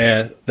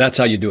 And that's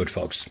how you do it,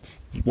 folks.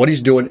 What he's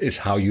doing is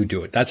how you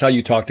do it. That's how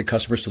you talk to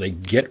customers so they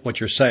get what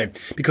you're saying.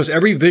 Because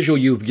every visual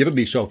you've given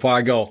me so far,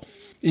 I go,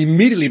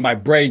 immediately my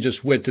brain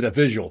just went to the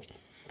visual.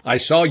 I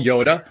saw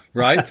Yoda,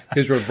 right?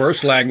 His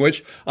reverse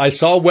language. I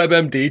saw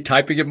WebMD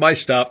typing in my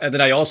stuff. And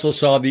then I also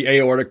saw the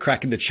aorta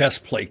cracking the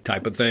chest plate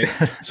type of thing.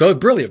 So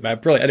brilliant, man.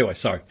 Brilliant. Anyway,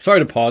 sorry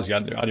to pause you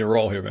on your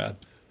roll here, man.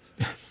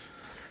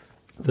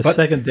 The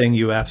second thing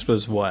you asked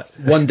was what?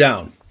 One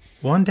down.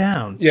 One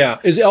down. Yeah.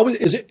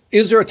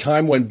 Is there a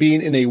time when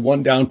being in a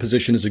one down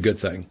position is a good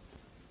thing?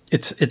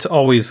 It's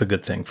always a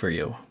good thing for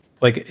you.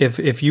 Like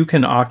if you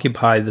can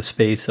occupy the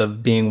space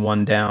of being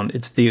one down,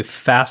 it's the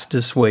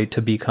fastest way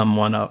to become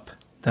one up.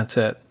 That's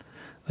it.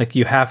 Like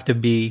you have to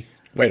be.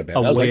 Wait a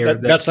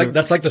minute. That's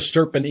like the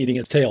serpent eating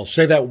its tail.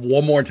 Say that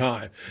one more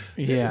time.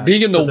 Yeah.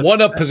 Being in the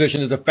one up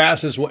position is the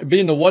fastest way.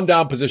 Being in the one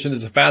down position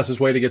is the fastest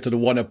way to get to the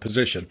one up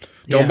position.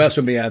 Don't mess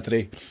with me,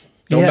 Anthony.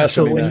 Don't mess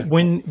with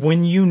me.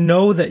 When you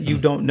know that you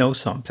don't know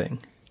something,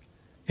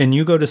 and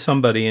you go to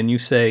somebody and you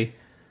say,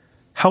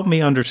 "Help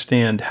me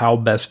understand how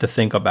best to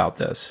think about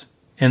this,"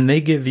 and they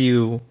give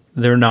you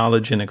their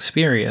knowledge and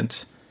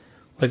experience,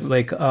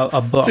 like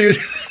a book. Dude.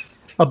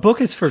 A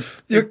book is for.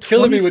 You're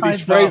killing me with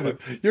these phrases.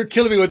 You're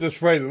killing me with this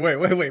phrase.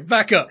 Wait.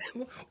 Back up.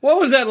 What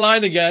was that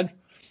line again?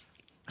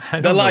 I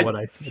don't know what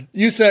I said.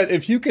 You said,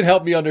 if you could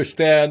help me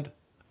understand.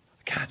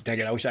 God dang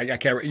it. I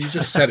can't. You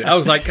just said it. I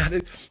was like, God,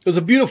 it was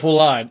a beautiful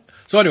line.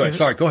 So anyway,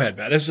 sorry. Go ahead,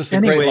 man. It's just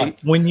a great line.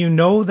 When you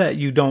know that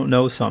you don't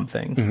know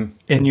something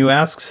and you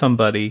ask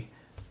somebody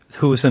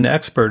who is an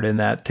expert in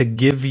that to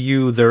give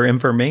you their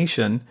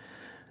information,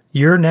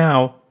 you're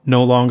now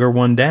no longer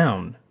one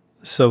down.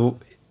 So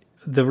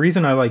the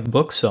reason I like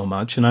books so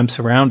much, and I'm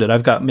surrounded,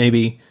 I've got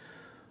maybe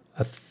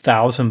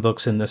 1,000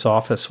 books in this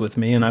office with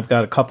me, and I've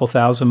got a couple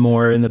thousand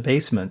more in the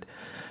basement.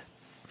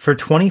 For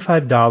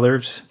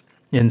 $25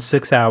 in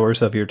 6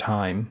 hours of your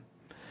time,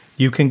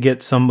 you can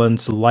get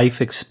someone's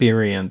life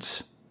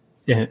experience,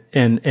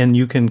 and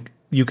you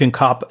can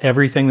cop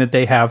everything that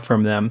they have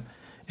from them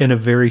in a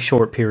very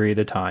short period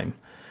of time.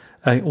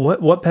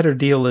 What better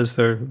deal is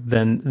there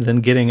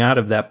than getting out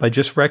of that by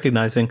just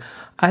recognizing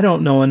I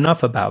don't know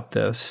enough about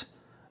this.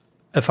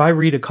 If I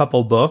read a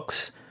couple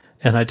books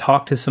and I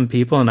talk to some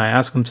people and I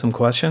ask them some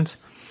questions,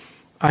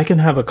 I can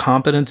have a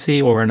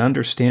competency or an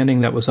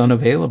understanding that was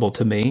unavailable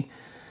to me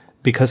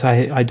because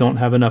I don't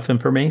have enough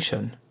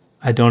information.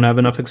 I don't have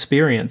enough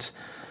experience.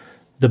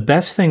 The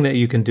best thing that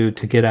you can do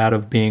to get out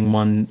of being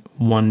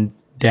one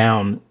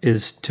down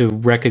is to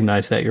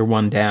recognize that you're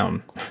one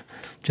down.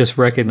 Just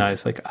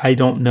recognize, like, I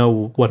don't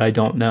know what I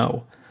don't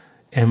know.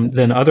 And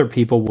then other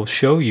people will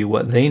show you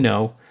what they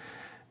know,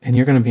 and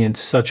you're going to be in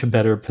such a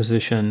better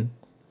position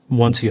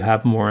once you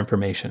have more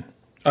information.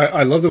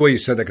 I love the way you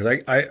said that,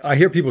 because I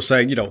hear people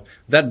saying,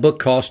 that book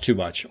costs too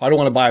much. I don't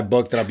want to buy a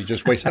book that I'll be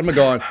just wasting.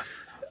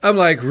 I'm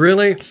like,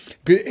 really?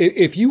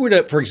 If you were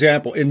to, for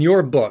example, in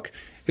your book,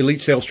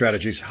 Elite Sales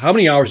Strategies, how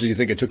many hours do you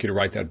think it took you to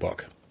write that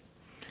book?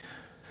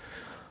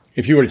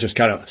 If you were to just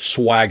kind of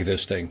swag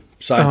this thing,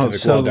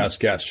 scientific well-done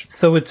sketch.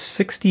 So it's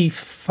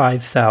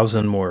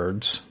 65,000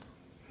 words.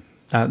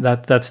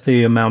 That's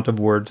the amount of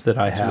words that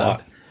I have. A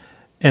lot.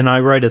 And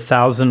I write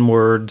 1,000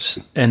 words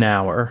an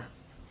hour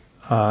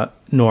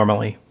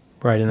normally,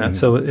 writing that.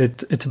 So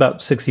it's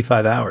about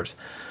 65 hours.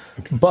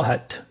 Okay.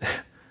 But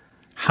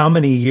how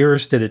many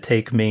years did it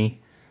take me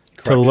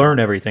to learn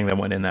everything that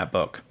went in that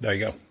book? There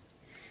you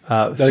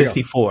go.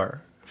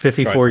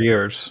 54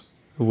 years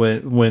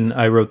when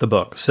I wrote the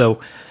book. So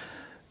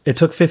it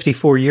took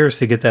 54 years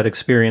to get that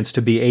experience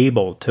to be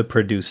able to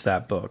produce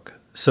that book.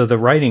 So the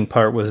writing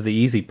part was the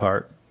easy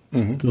part.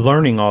 Mm-hmm.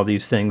 Learning all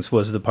these things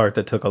was the part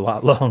that took a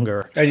lot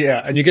longer.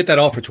 And you get that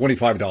all for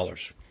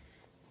 $25.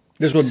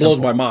 This is what blows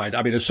my mind.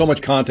 I mean, there's so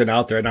much content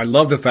out there, and I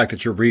love the fact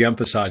that you're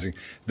re-emphasizing.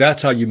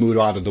 That's how you move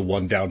out of the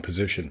one down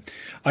position.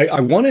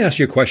 I want to ask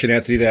you a question,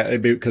 Anthony,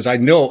 because I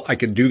know I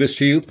can do this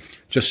to you,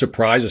 just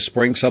surprise or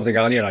spring something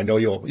on you, and I know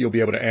you'll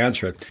be able to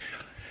answer it.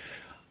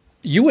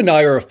 You and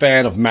I are a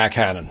fan of Mac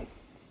Hannon.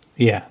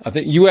 Yeah. I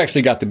think you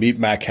actually got to meet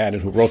Mac Hannon,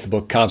 who wrote the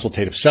book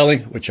Consultative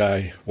Selling, which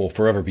I will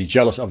forever be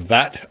jealous of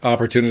that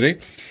opportunity.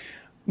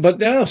 But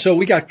now, so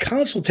we got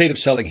Consultative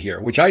Selling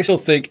here, which I still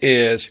think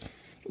is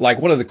like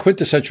one of the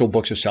quintessential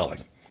books of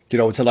selling.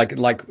 It's like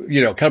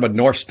kind of a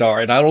North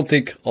Star. And I don't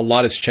think a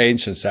lot has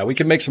changed since that. We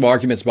can make some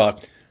arguments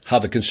about how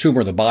the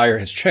consumer, the buyer,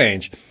 has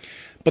changed.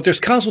 But there's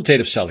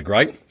consultative selling,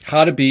 right?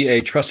 How to be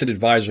a trusted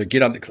advisor,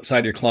 get on the side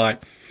of your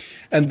client.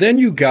 And then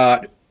you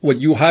got what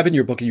you have in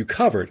your book and you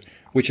covered,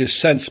 which is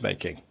sense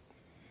making,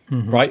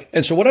 right?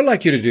 And so what I'd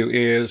like you to do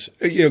is,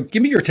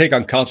 give me your take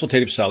on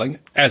consultative selling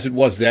as it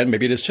was then,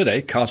 maybe it is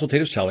today,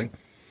 consultative selling.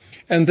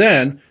 And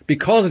then,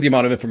 because of the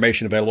amount of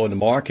information available in the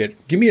market,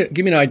 give me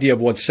an idea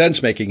of what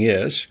sense making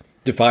is.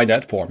 Define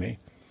that for me.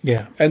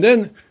 Yeah. And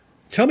then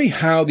tell me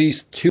how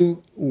these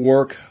two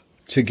work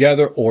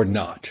together or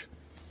not.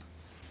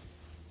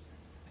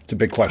 It's a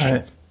big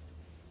question.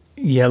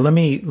 Let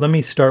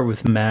me start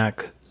with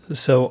Mac.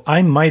 So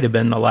I might have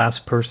been the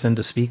last person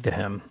to speak to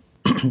him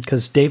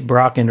because Dave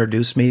Brock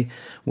introduced me.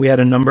 We had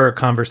a number of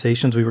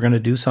conversations. We were going to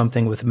do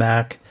something with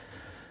Mac.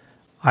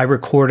 I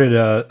recorded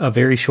a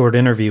very short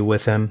interview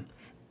with him,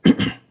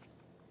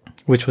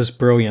 which was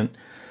brilliant.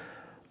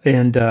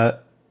 And a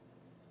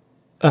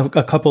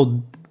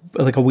couple,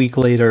 like a week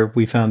later,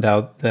 we found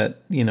out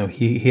that,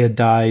 he had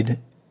died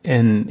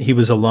and he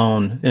was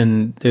alone.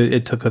 And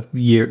it took a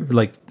year,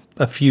 like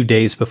a few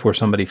days before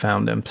somebody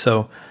found him.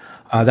 So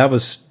that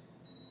was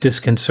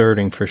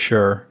disconcerting for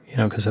sure,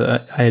 because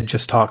I had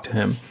just talked to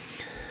him.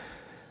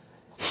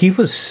 He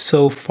was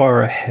so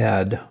far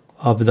ahead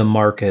of the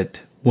market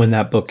when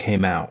that book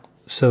came out.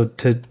 So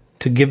to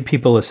give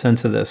people a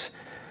sense of this,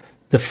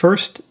 the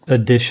first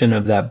edition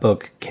of that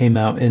book came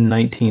out in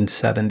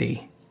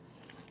 1970.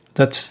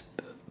 That's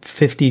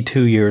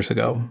 52 years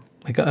ago.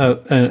 Like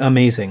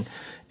amazing.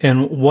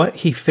 And what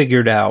he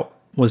figured out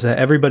was that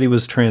everybody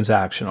was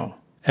transactional.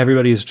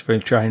 Everybody was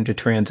trying to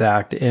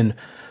transact, and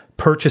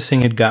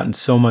purchasing had gotten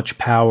so much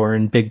power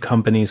in big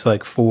companies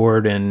like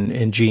Ford and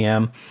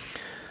GM,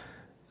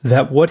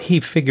 that what he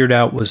figured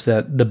out was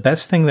that the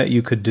best thing that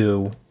you could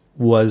do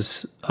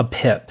was a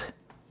PIP.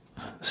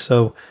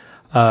 So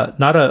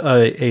not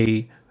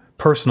a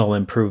personal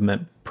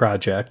improvement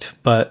project,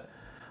 but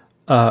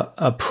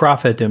a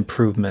profit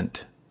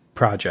improvement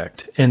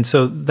project. And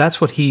so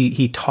that's what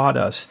he taught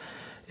us,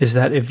 is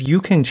that if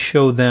you can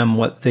show them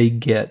what they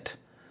get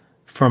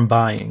from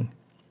buying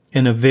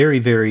in a very,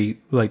 very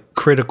like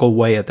critical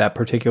way at that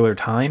particular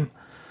time,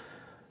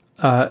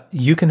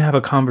 you can have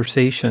a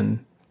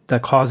conversation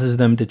that causes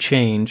them to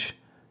change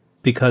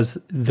because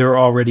they're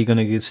already going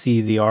to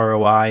see the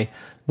ROI,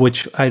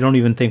 which I don't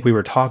even think we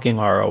were talking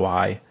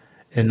ROI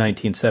in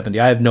 1970.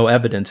 I have no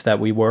evidence that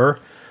we were,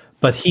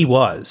 but he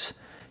was.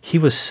 He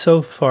was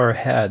so far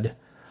ahead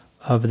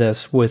of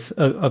this with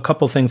a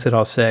couple things that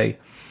I'll say.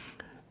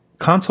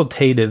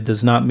 Consultative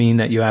does not mean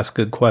that you ask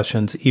good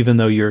questions, even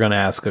though you're going to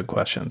ask good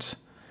questions.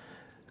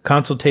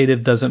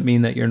 Consultative doesn't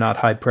mean that you're not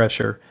high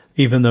pressure,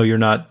 even though you're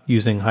not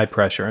using high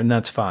pressure, and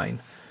that's fine.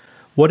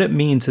 What it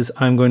means is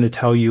I'm going to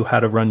tell you how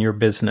to run your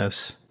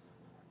business,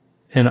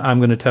 and I'm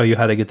going to tell you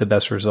how to get the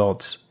best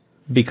results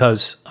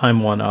because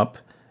I'm one up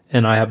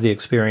and I have the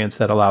experience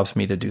that allows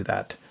me to do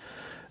that.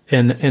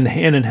 And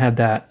Hannon had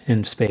that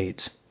in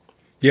spades.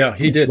 Yeah,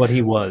 he did. What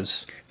he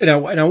was. And I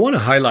want to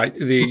highlight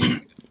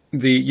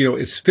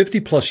it's 50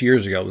 plus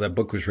years ago that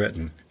book was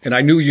written. And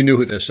I knew you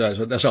knew this. So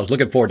that's why I was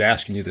looking forward to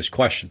asking you this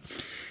question.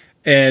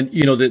 And,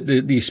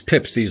 these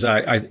PIPs,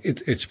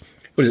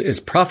 it's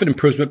profit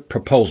improvement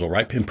proposal,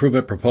 right?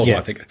 Improvement proposal, yeah.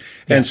 I think.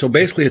 And so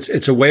basically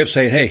it's a way of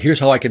saying, hey, here's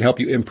how I can help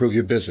you improve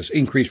your business,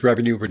 increase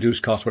revenue, reduce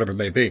costs, whatever it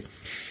may be.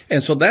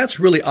 And so that's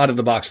really out of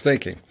the box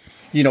thinking.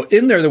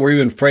 In there were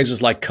even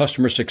phrases like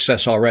customer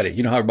success already.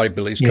 You know how everybody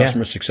believes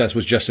customer success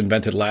was just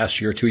invented last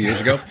year, 2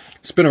 years ago?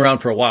 It's been around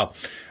for a while.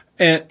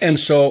 And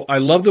so I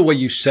love the way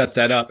you set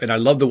that up, and I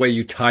love the way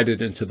you tied it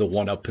into the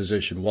one-up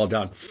position. Well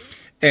done.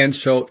 And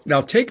so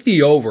now take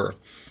me over.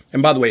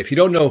 And by the way, if you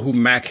don't know who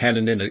Mac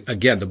Hannon is,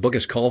 again, the book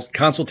is called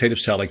Consultative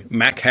Selling.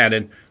 Mac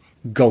Hannon,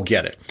 go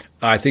get it.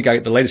 I think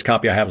the latest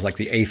copy I have is like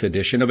the 8th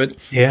edition of it.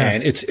 Yeah.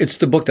 And it's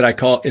the book that I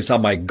call, it's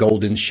on my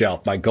golden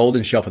shelf. My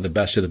golden shelf of the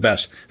best of the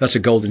best. That's a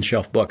golden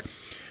shelf book.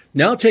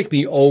 Now take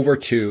me over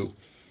to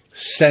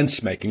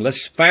sense making.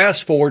 Let's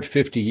fast forward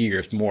 50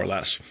 years, more or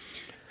less.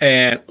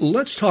 And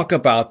let's talk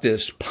about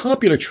this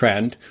popular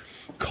trend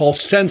called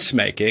sense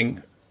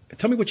making.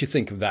 Tell me what you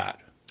think of that.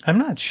 I'm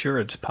not sure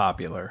it's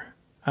popular.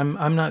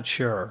 I'm not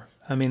sure.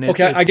 I mean,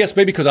 I guess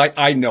maybe because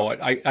I know it.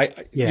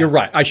 Yeah. You're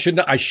right. I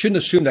shouldn't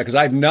assume that because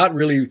I've not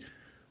really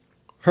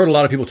heard a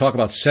lot of people talk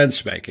about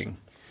sense making.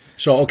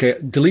 So, okay,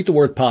 delete the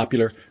word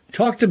popular.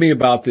 Talk to me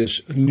about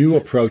this new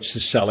approach to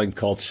selling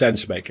called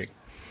sense making.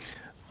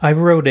 I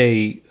wrote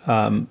a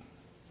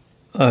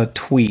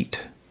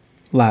tweet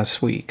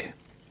last week,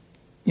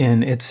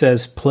 and it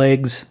says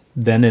plagues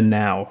then and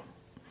now.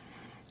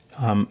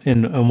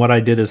 And what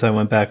I did is I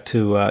went back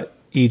to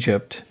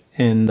Egypt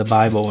in the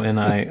Bible, and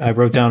I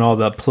wrote down all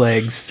the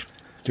plagues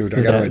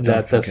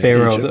that the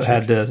Pharaoh Egypt.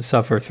 had to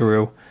suffer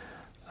through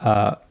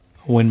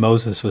when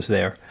Moses was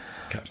there.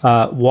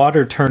 Okay.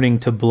 Water turning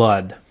to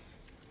blood,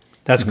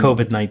 that's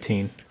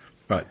COVID-19.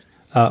 Right.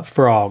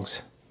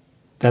 Frogs,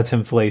 that's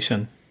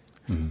inflation.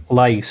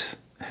 Lice,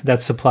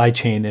 that's supply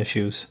chain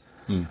issues.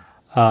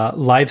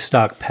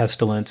 Livestock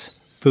pestilence,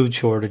 food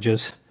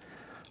shortages.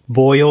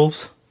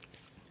 Boils,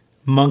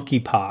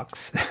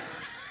 monkeypox.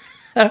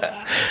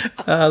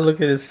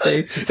 Look at his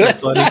face. It's so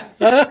funny.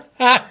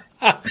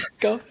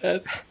 Go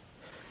ahead.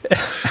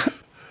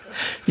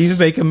 He's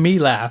making me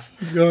laugh.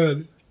 Go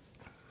ahead.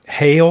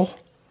 Hail,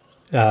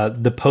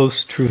 the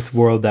post-truth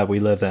world that we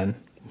live in,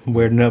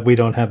 where we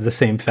don't have the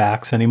same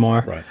facts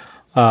anymore.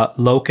 Right.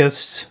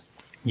 Locusts,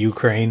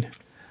 Ukraine.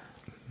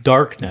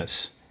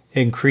 Darkness,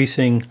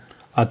 increasing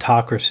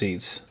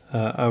autocracies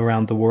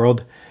around the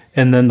world.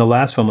 And then the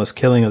last one was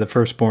killing of the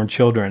firstborn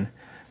children.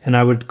 And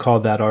I would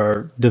call that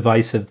our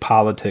divisive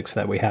politics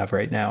that we have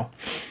right now.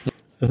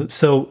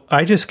 So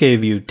I just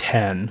gave you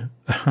 10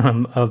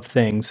 of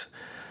things.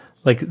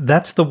 Like,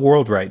 that's the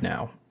world right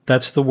now.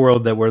 That's the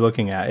world that we're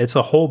looking at. It's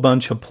a whole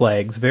bunch of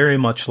plagues, very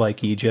much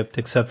like Egypt,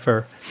 except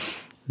for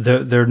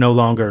they're no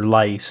longer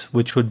lice,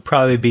 which would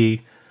probably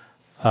be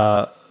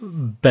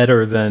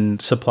better than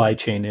supply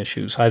chain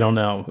issues. I don't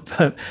know.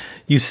 But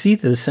you see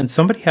this, and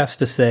somebody has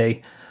to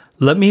say,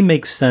 let me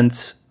make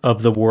sense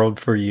of the world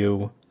for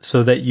you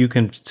so that you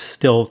can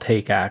still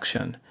take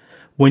action.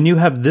 When you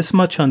have this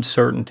much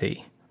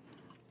uncertainty,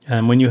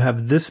 and when you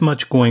have this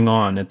much going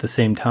on at the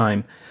same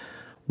time,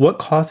 what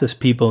causes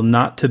people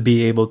not to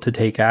be able to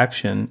take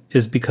action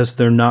is because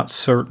they're not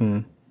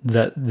certain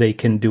that they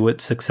can do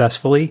it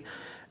successfully,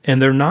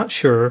 and they're not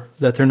sure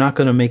that they're not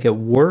going to make it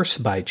worse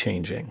by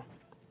changing.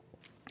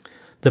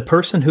 The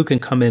person who can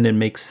come in and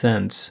make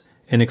sense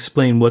and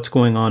explain what's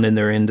going on in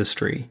their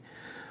industry,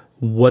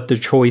 what the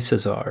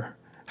choices are,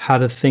 how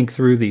to think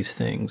through these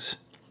things,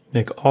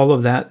 like all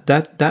of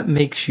that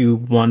makes you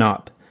one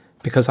up,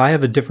 because I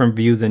have a different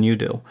view than you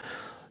do.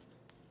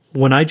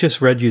 When I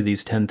just read you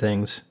these 10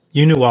 things,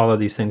 you knew all of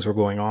these things were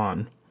going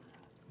on,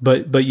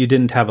 but you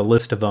didn't have a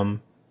list of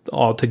them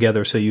all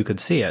together so you could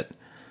see it.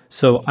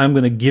 So I'm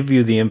going to give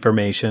you the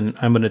information.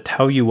 I'm going to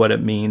tell you what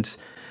it means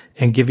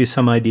and give you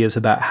some ideas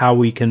about how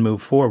we can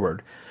move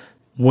forward.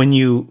 When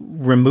you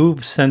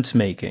remove sense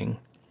making,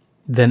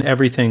 then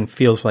everything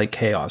feels like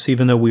chaos,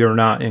 even though we are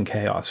not in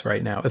chaos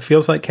right now. It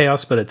feels like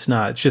chaos, but it's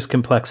not. It's just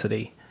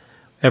complexity.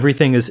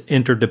 Everything is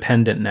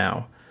interdependent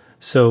now.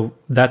 So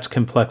that's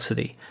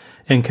complexity.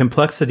 And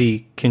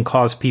complexity can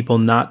cause people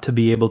not to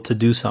be able to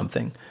do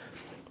something.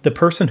 The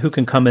person who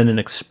can come in and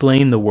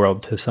explain the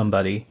world to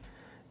somebody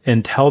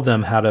and tell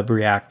them how to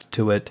react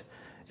to it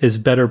is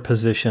better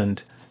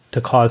positioned to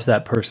cause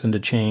that person to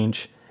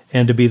change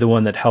and to be the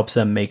one that helps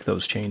them make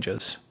those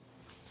changes.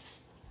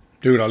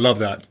 Dude, I love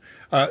that.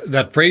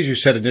 That phrase you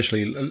said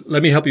initially,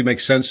 let me help you make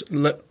sense.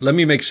 Let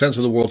me make sense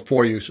of the world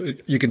for you so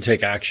you can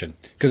take action.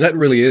 Because that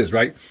really is,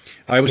 right?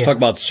 I always talk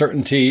about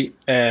certainty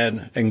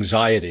and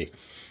anxiety.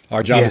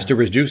 Our job is to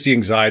reduce the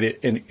anxiety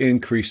and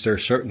increase their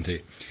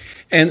certainty.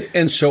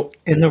 And so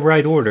in the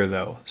right order,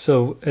 though.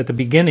 So at the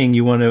beginning,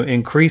 you want to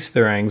increase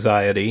their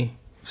anxiety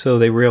so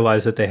they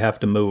realize that they have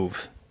to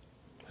move.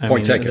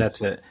 Point taken. That's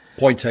it.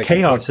 Point taken.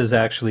 Chaos is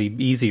actually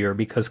easier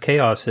because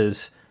chaos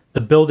is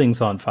the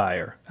building's on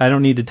fire. I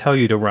don't need to tell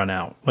you to run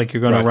out, like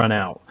you're going to run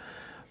out.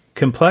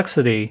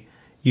 Complexity,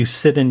 you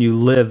sit and you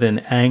live in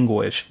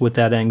anguish with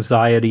that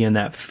anxiety and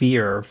that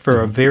fear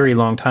for a very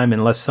long time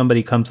unless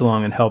somebody comes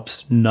along and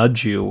helps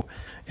nudge you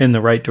in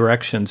the right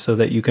direction so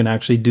that you can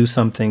actually do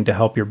something to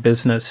help your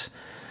business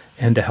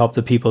and to help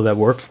the people that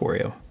work for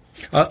you.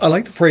 I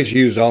like the phrase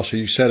you used also.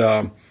 You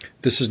said,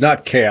 this is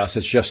not chaos,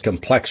 it's just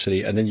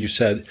complexity. And then you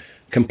said,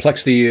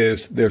 complexity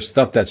is there's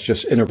stuff that's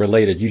just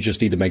interrelated. You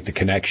just need to make the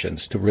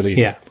connections to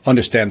really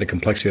understand the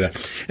complexity of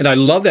that. And I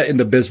love that in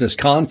the business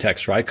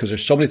context, right? Because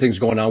there's so many things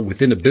going on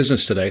within the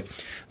business today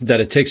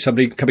that it takes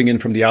somebody coming in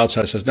from the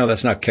outside and says, no,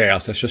 that's not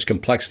chaos. That's just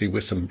complexity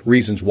with some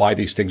reasons why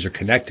these things are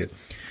connected.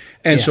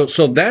 And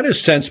so that is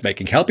sense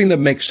making, helping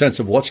them make sense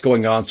of what's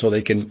going on so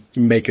they can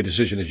make a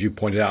decision, as you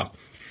pointed out.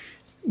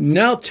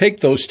 Now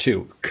take those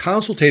two,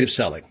 consultative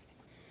selling,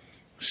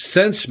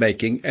 sense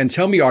making, and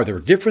tell me, are there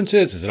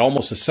differences? Is it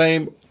almost the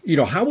same?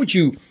 How would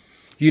you,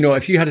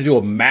 if you had to do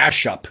a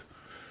mashup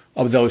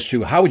of those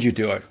two, how would you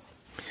do it?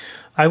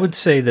 I would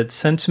say that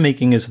sense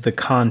making is the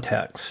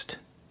context.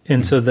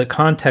 And so the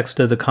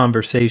context of the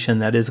conversation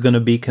that is going to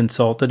be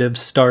consultative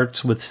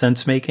starts with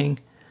sense making,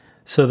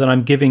 so that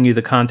I'm giving you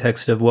the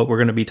context of what we're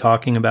going to be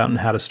talking about and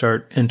how to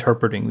start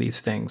interpreting these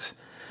things.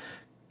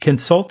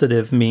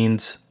 Consultative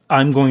means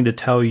I'm going to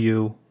tell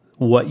you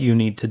what you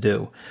need to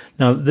do.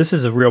 Now, this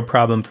is a real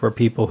problem for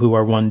people who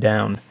are one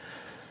down.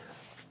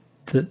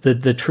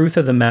 The truth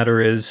of the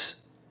matter is,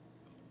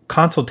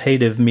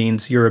 consultative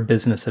means you're a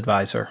business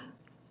advisor.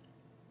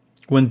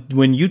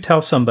 When you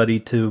tell somebody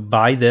to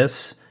buy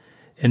this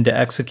and to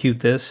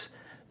execute this,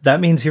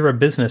 that means you're a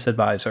business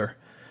advisor.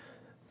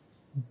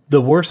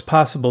 The worst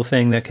possible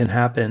thing that can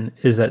happen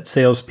is that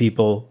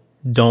salespeople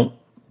don't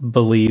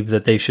believe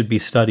that they should be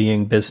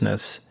studying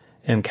business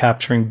and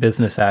capturing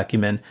business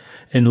acumen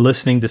and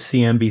listening to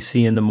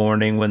CNBC in the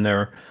morning when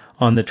they're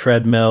on the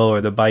treadmill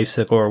or the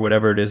bicycle or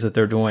whatever it is that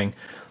they're doing.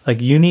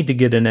 Like, you need to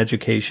get an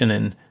education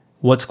in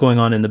what's going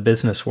on in the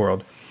business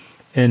world.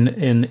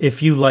 And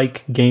if you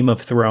like Game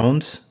of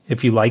Thrones,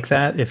 if you like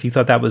that, if you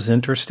thought that was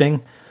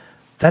interesting,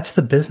 that's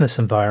the business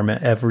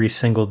environment every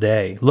single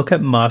day. Look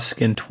at Musk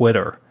and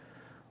Twitter.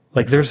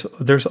 Like,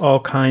 there's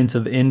all kinds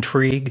of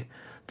intrigue.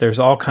 There's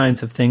all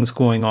kinds of things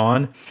going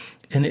on.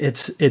 And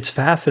it's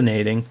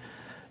fascinating.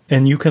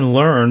 And you can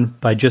learn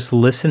by just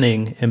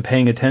listening and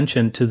paying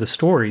attention to the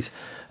stories,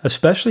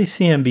 especially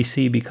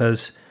CNBC,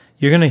 because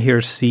you're going to hear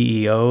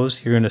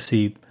CEOs, you're going to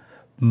see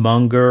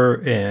Munger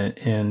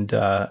and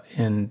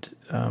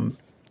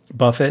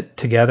Buffett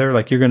together.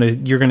 Like, you're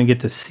going to get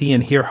to see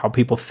and hear how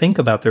people think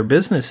about their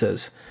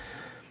businesses.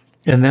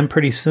 And then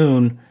pretty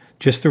soon,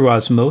 just through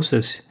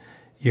osmosis,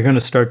 you're going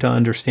to start to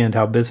understand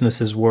how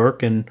businesses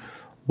work and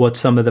what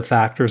some of the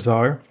factors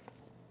are.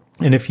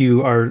 And if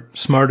you are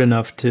smart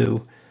enough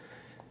to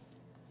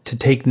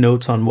take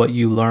notes on what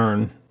you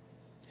learn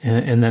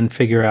and then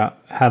figure out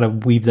how to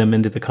weave them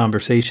into the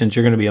conversations,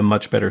 you're going to be a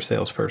much better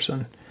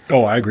salesperson.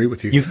 Oh, I agree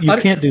with you. You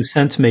can't do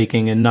sense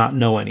making and not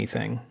know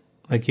anything.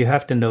 Like you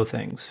have to know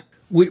things.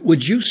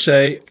 Would you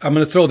say, I'm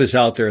going to throw this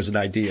out there as an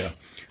idea,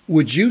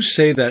 would you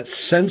say that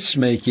sense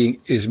making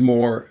is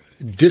more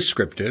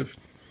descriptive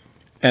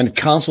and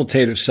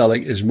consultative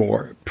selling is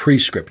more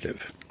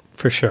prescriptive?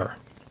 For sure.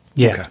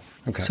 Yeah.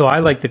 Okay. So I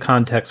like the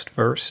context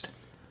first.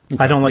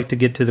 Okay. I don't like to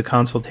get to the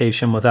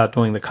consultation without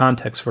doing the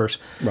context first,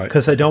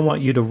 because I don't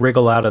want you to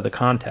wriggle out of the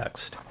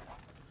context.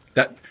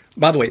 That,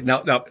 by the way,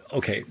 now,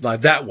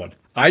 that one.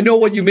 I know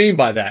what you mean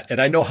by that, and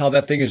I know how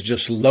that thing is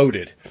just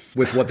loaded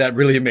with what that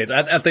really means.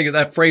 I think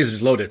that phrase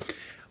is loaded.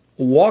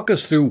 Walk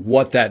us through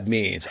what that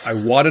means. I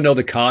want to know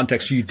the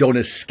context so you don't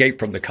escape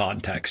from the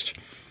context.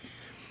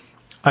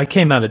 I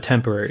came out of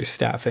temporary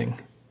staffing,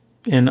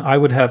 and I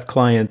would have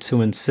clients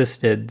who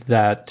insisted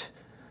that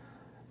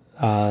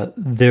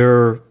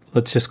their,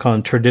 let's just call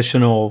them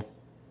traditional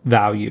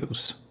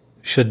values,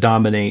 should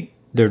dominate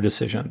their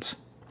decisions.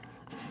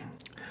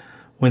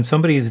 When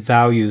somebody's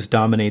values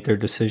dominate their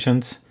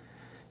decisions,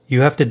 you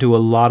have to do a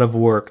lot of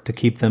work to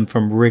keep them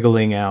from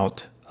wriggling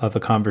out of a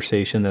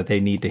conversation that they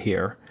need to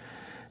hear.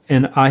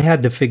 And I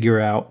had to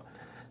figure out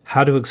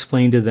how to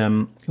explain to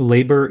them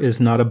labor is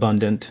not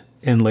abundant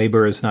and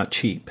labor is not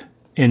cheap.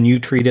 And you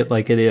treat it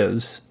like it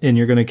is, and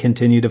you're going to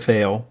continue to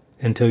fail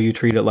until you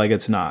treat it like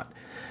it's not.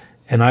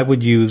 And I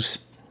would use,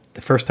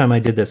 the first time I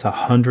did this,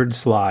 100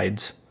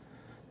 slides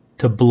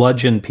to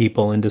bludgeon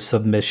people into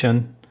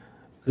submission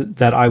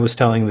that I was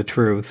telling the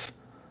truth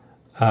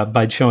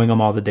by showing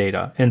them all the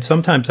data. And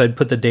sometimes I'd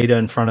put the data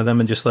in front of them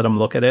and just let them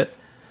look at it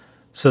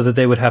so that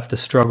they would have to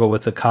struggle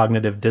with the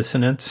cognitive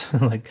dissonance.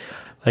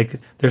 like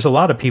there's a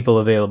lot of people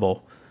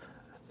available.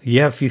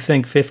 Yeah, if you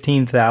think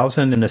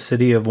 15,000 in a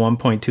city of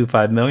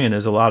 1.25 million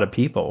is a lot of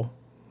people,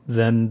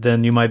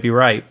 then you might be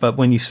right. But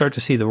when you start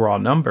to see the raw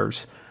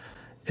numbers,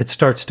 it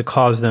starts to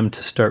cause them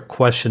to start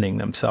questioning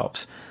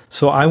themselves.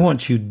 So I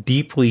want you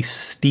deeply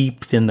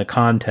steeped in the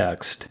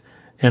context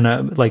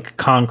and like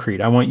concrete.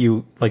 I want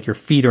you, like your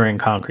feet are in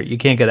concrete. You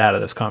can't get out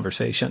of this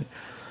conversation.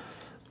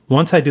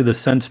 Once I do the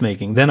sense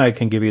making, then I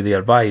can give you the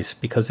advice,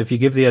 because if you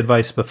give the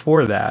advice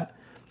before that,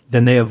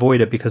 then they avoid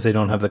it because they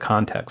don't have the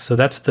context. So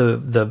that's the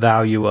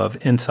value of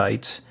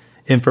insights,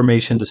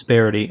 information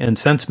disparity, and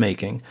sense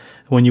making.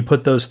 When you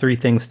put those three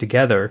things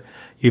together,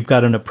 you've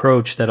got an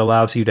approach that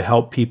allows you to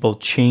help people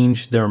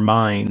change their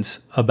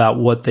minds about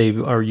what they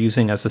are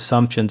using as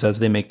assumptions as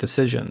they make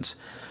decisions.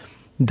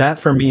 That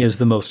for me is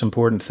the most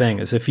important thing,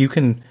 is if you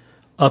can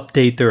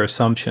update their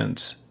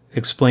assumptions,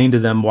 explain to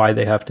them why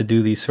they have to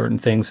do these certain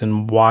things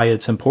and why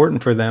it's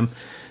important for them,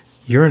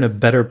 you're in a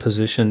better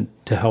position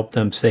to help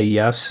them say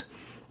yes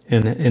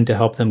and to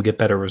help them get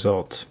better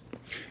results.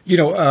 You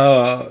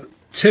know,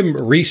 Tim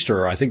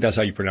Reister, I think that's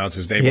how you pronounce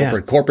his name, over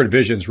at Corporate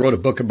Visions, wrote a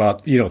book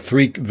about,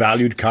 3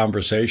 valued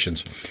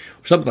conversations,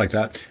 something like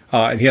that.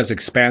 And he has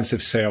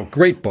Expansive Sale.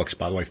 Great books,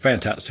 by the way,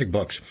 fantastic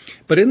books.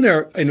 But in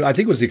there, and I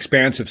think it was the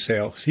Expansive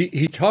Sale,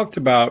 he talked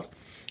about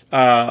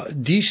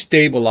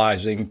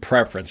destabilizing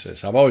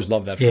preferences. I've always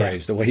loved that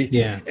phrase, the way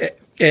he,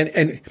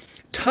 and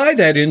tie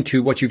that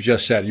into what you've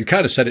just said. You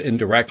kind of said it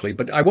indirectly,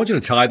 but I want you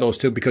to tie those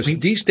two, because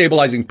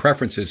destabilizing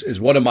preferences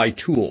is one of my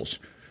tools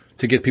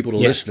to get people to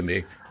listen to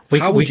me.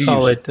 How would you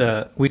use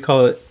it? We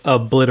call it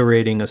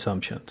obliterating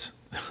assumptions.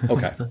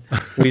 Okay.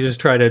 We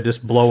just try to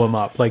just blow them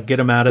up, like get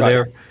them out of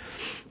there.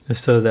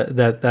 So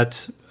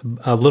that's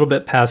a little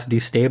bit past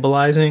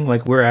destabilizing.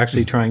 Like we're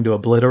actually trying to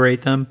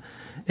obliterate them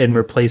and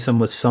replace them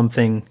with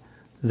something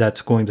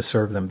that's going to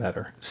serve them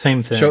better.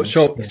 Same thing.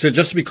 So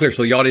just to be clear,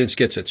 so the audience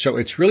gets it. So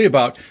it's really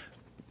about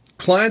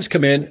clients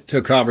come in to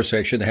a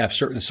conversation, they have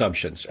certain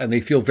assumptions, and they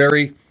feel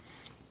very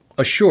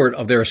assured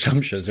of their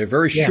assumptions. They're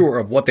very sure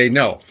of what they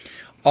know.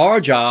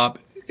 Our job,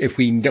 if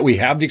we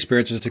have the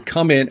experience, is to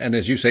come in and,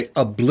 as you say,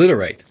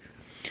 obliterate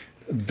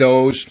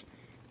those,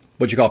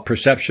 what you call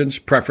perceptions,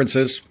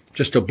 preferences,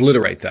 just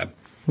obliterate them.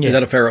 Yeah. Is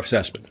that a fair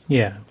assessment?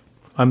 Yeah.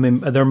 I mean,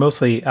 they're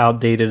mostly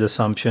outdated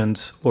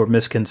assumptions or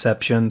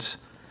misconceptions,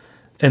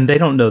 and they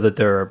don't know that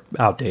they're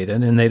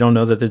outdated, and they don't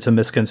know that it's a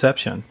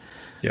misconception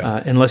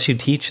unless you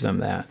teach them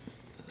that.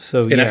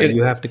 So,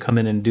 you have to come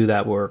in and do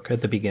that work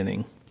at the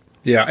beginning.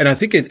 Yeah, and I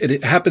think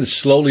it happens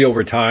slowly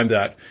over time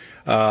that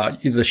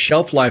the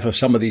shelf life of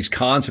some of these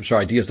concepts or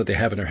ideas that they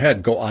have in their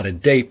head go out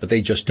of date, but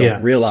they just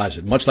don't realize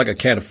it. Much like a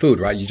can of food,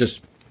 right? You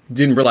just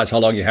didn't realize how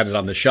long you had it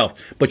on the shelf,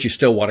 but you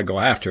still want to go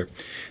after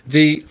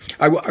it.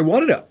 I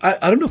wanted to,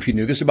 I don't know if you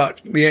knew this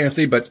about me,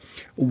 Anthony, but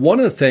one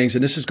of the things,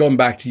 and this is going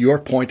back to your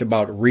point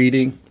about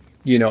reading,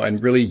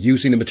 and really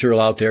using the material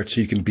out there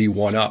so you can be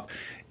one up.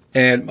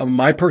 And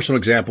my personal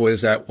example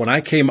is that when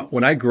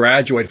I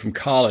graduated from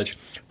college,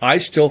 I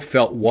still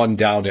felt one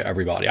down to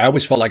everybody. I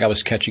always felt like I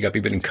was catching up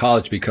even in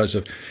college because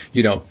of,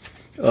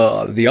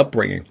 the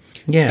upbringing.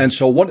 Yeah. And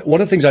so one of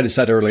the things I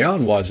decided early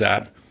on was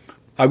that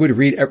I would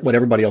read what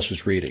everybody else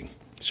was reading.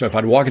 So if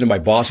I'd walk into my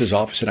boss's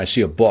office and I see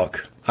a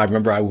book, I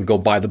remember I would go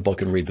buy the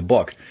book and read the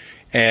book.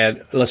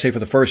 And let's say for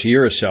the first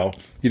year or so,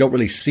 you don't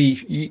really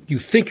see, you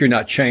think you're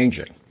not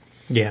changing.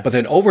 Yeah. But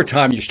then over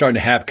time, you're starting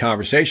to have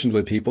conversations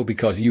with people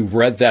because you've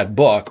read that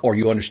book or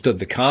you understood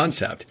the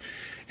concept.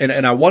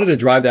 And I wanted to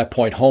drive that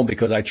point home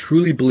because I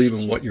truly believe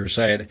in what you're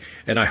saying.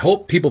 And I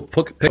hope people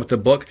pick up the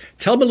book.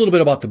 Tell them a little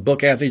bit about the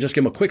book, Anthony. Just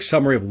give them a quick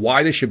summary of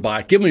why they should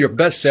buy it. Give them your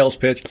best sales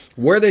pitch,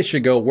 where they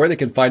should go, where they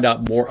can find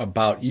out more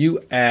about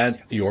you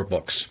and your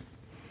books.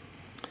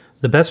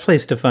 The best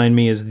place to find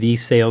me is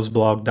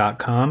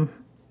thesalesblog.com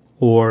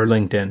or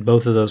LinkedIn.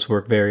 Both of those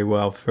work very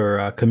well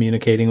for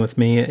communicating with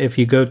me. If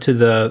you go to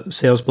the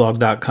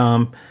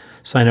salesblog.com,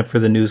 sign up for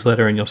the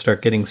newsletter, and you'll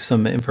start getting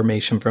some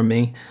information from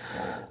me.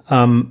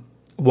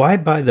 Why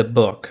buy the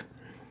book?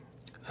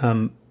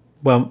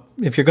 Well,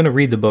 if you're going to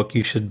read the book,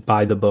 you should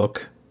buy the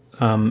book,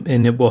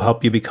 and it will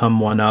help you become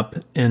one up.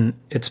 And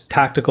it's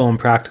tactical and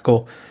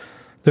practical.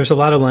 There's a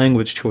lot of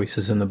language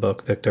choices in the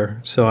book,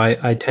 Victor. So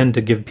I tend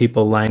to give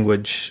people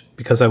language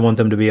because I want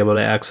them to be able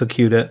to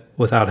execute it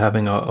without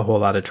having a whole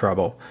lot of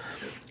trouble.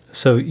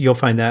 So you'll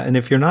find that. And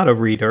if you're not a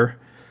reader,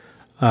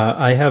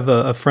 I have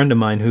a friend of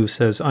mine who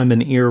says I'm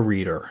an ear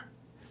reader,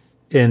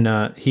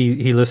 and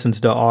he listens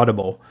to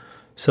Audible.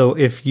 So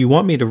if you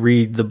want me to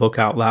read the book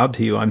out loud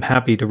to you, I'm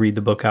happy to read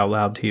the book out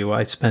loud to you.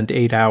 I spent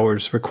 8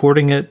 hours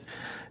recording it,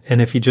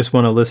 and if you just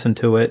want to listen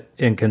to it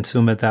and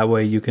consume it that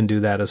way, you can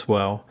do that as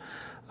well.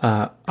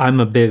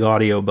 I'm a big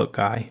audiobook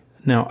guy.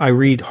 Now, I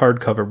read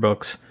hardcover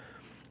books,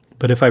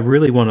 but if I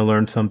really want to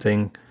learn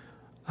something,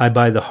 I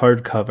buy the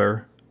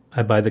hardcover,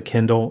 I buy the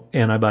Kindle,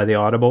 and I buy the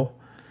Audible.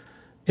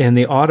 And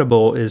the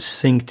Audible is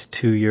synced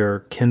to your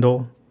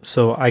Kindle,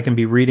 so I can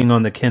be reading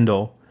on the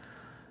Kindle,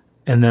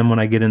 and then when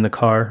I get in the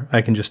car,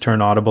 I can just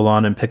turn Audible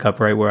on and pick up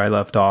right where I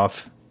left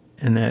off.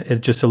 And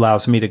it just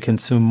allows me to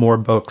consume more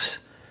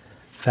books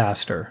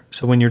faster.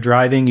 So when you're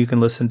driving, you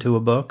can listen to a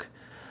book.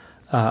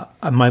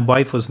 My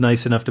wife was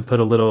nice enough to put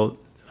a little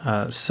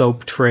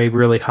soap tray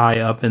really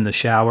high up in the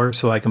shower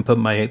so I can put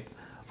my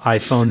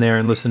iPhone there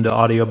and listen to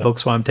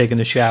audiobooks while I'm taking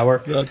a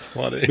shower. That's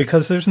funny.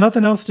 Because there's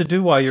nothing else to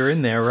do while you're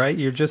in there, right?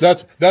 You're just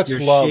that's you're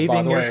love, shaving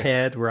by the your way.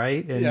 head,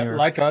 right? And Yeah,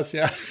 like us,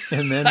 yeah.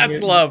 And then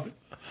that's love.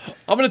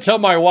 I'm going to tell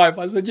my wife.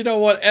 I said, you know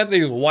what?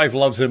 Anthony's wife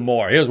loves him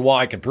more. Here's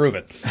why I can prove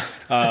it.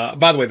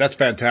 By the way, that's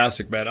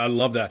fantastic, man. I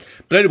love that.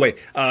 But anyway,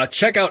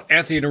 check out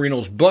Anthony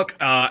Iannarino's book.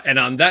 And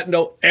on that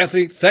note,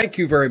 Anthony, thank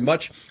you very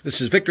much.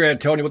 This is Victor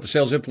Antonio with the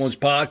Sales Influence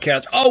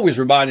Podcast, always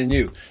reminding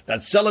you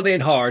that selling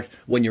ain't hard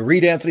when you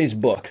read Anthony's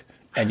book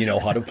and you know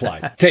how to apply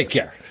it. Take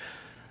care.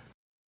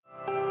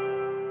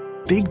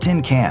 Big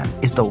Tin Can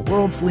is the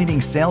world's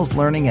leading sales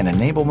learning and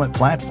enablement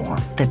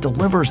platform that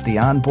delivers the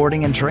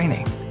onboarding and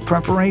training,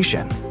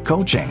 preparation,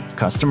 coaching,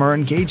 customer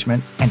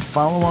engagement, and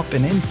follow-up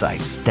and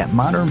insights that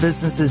modern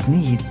businesses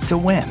need to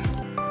win.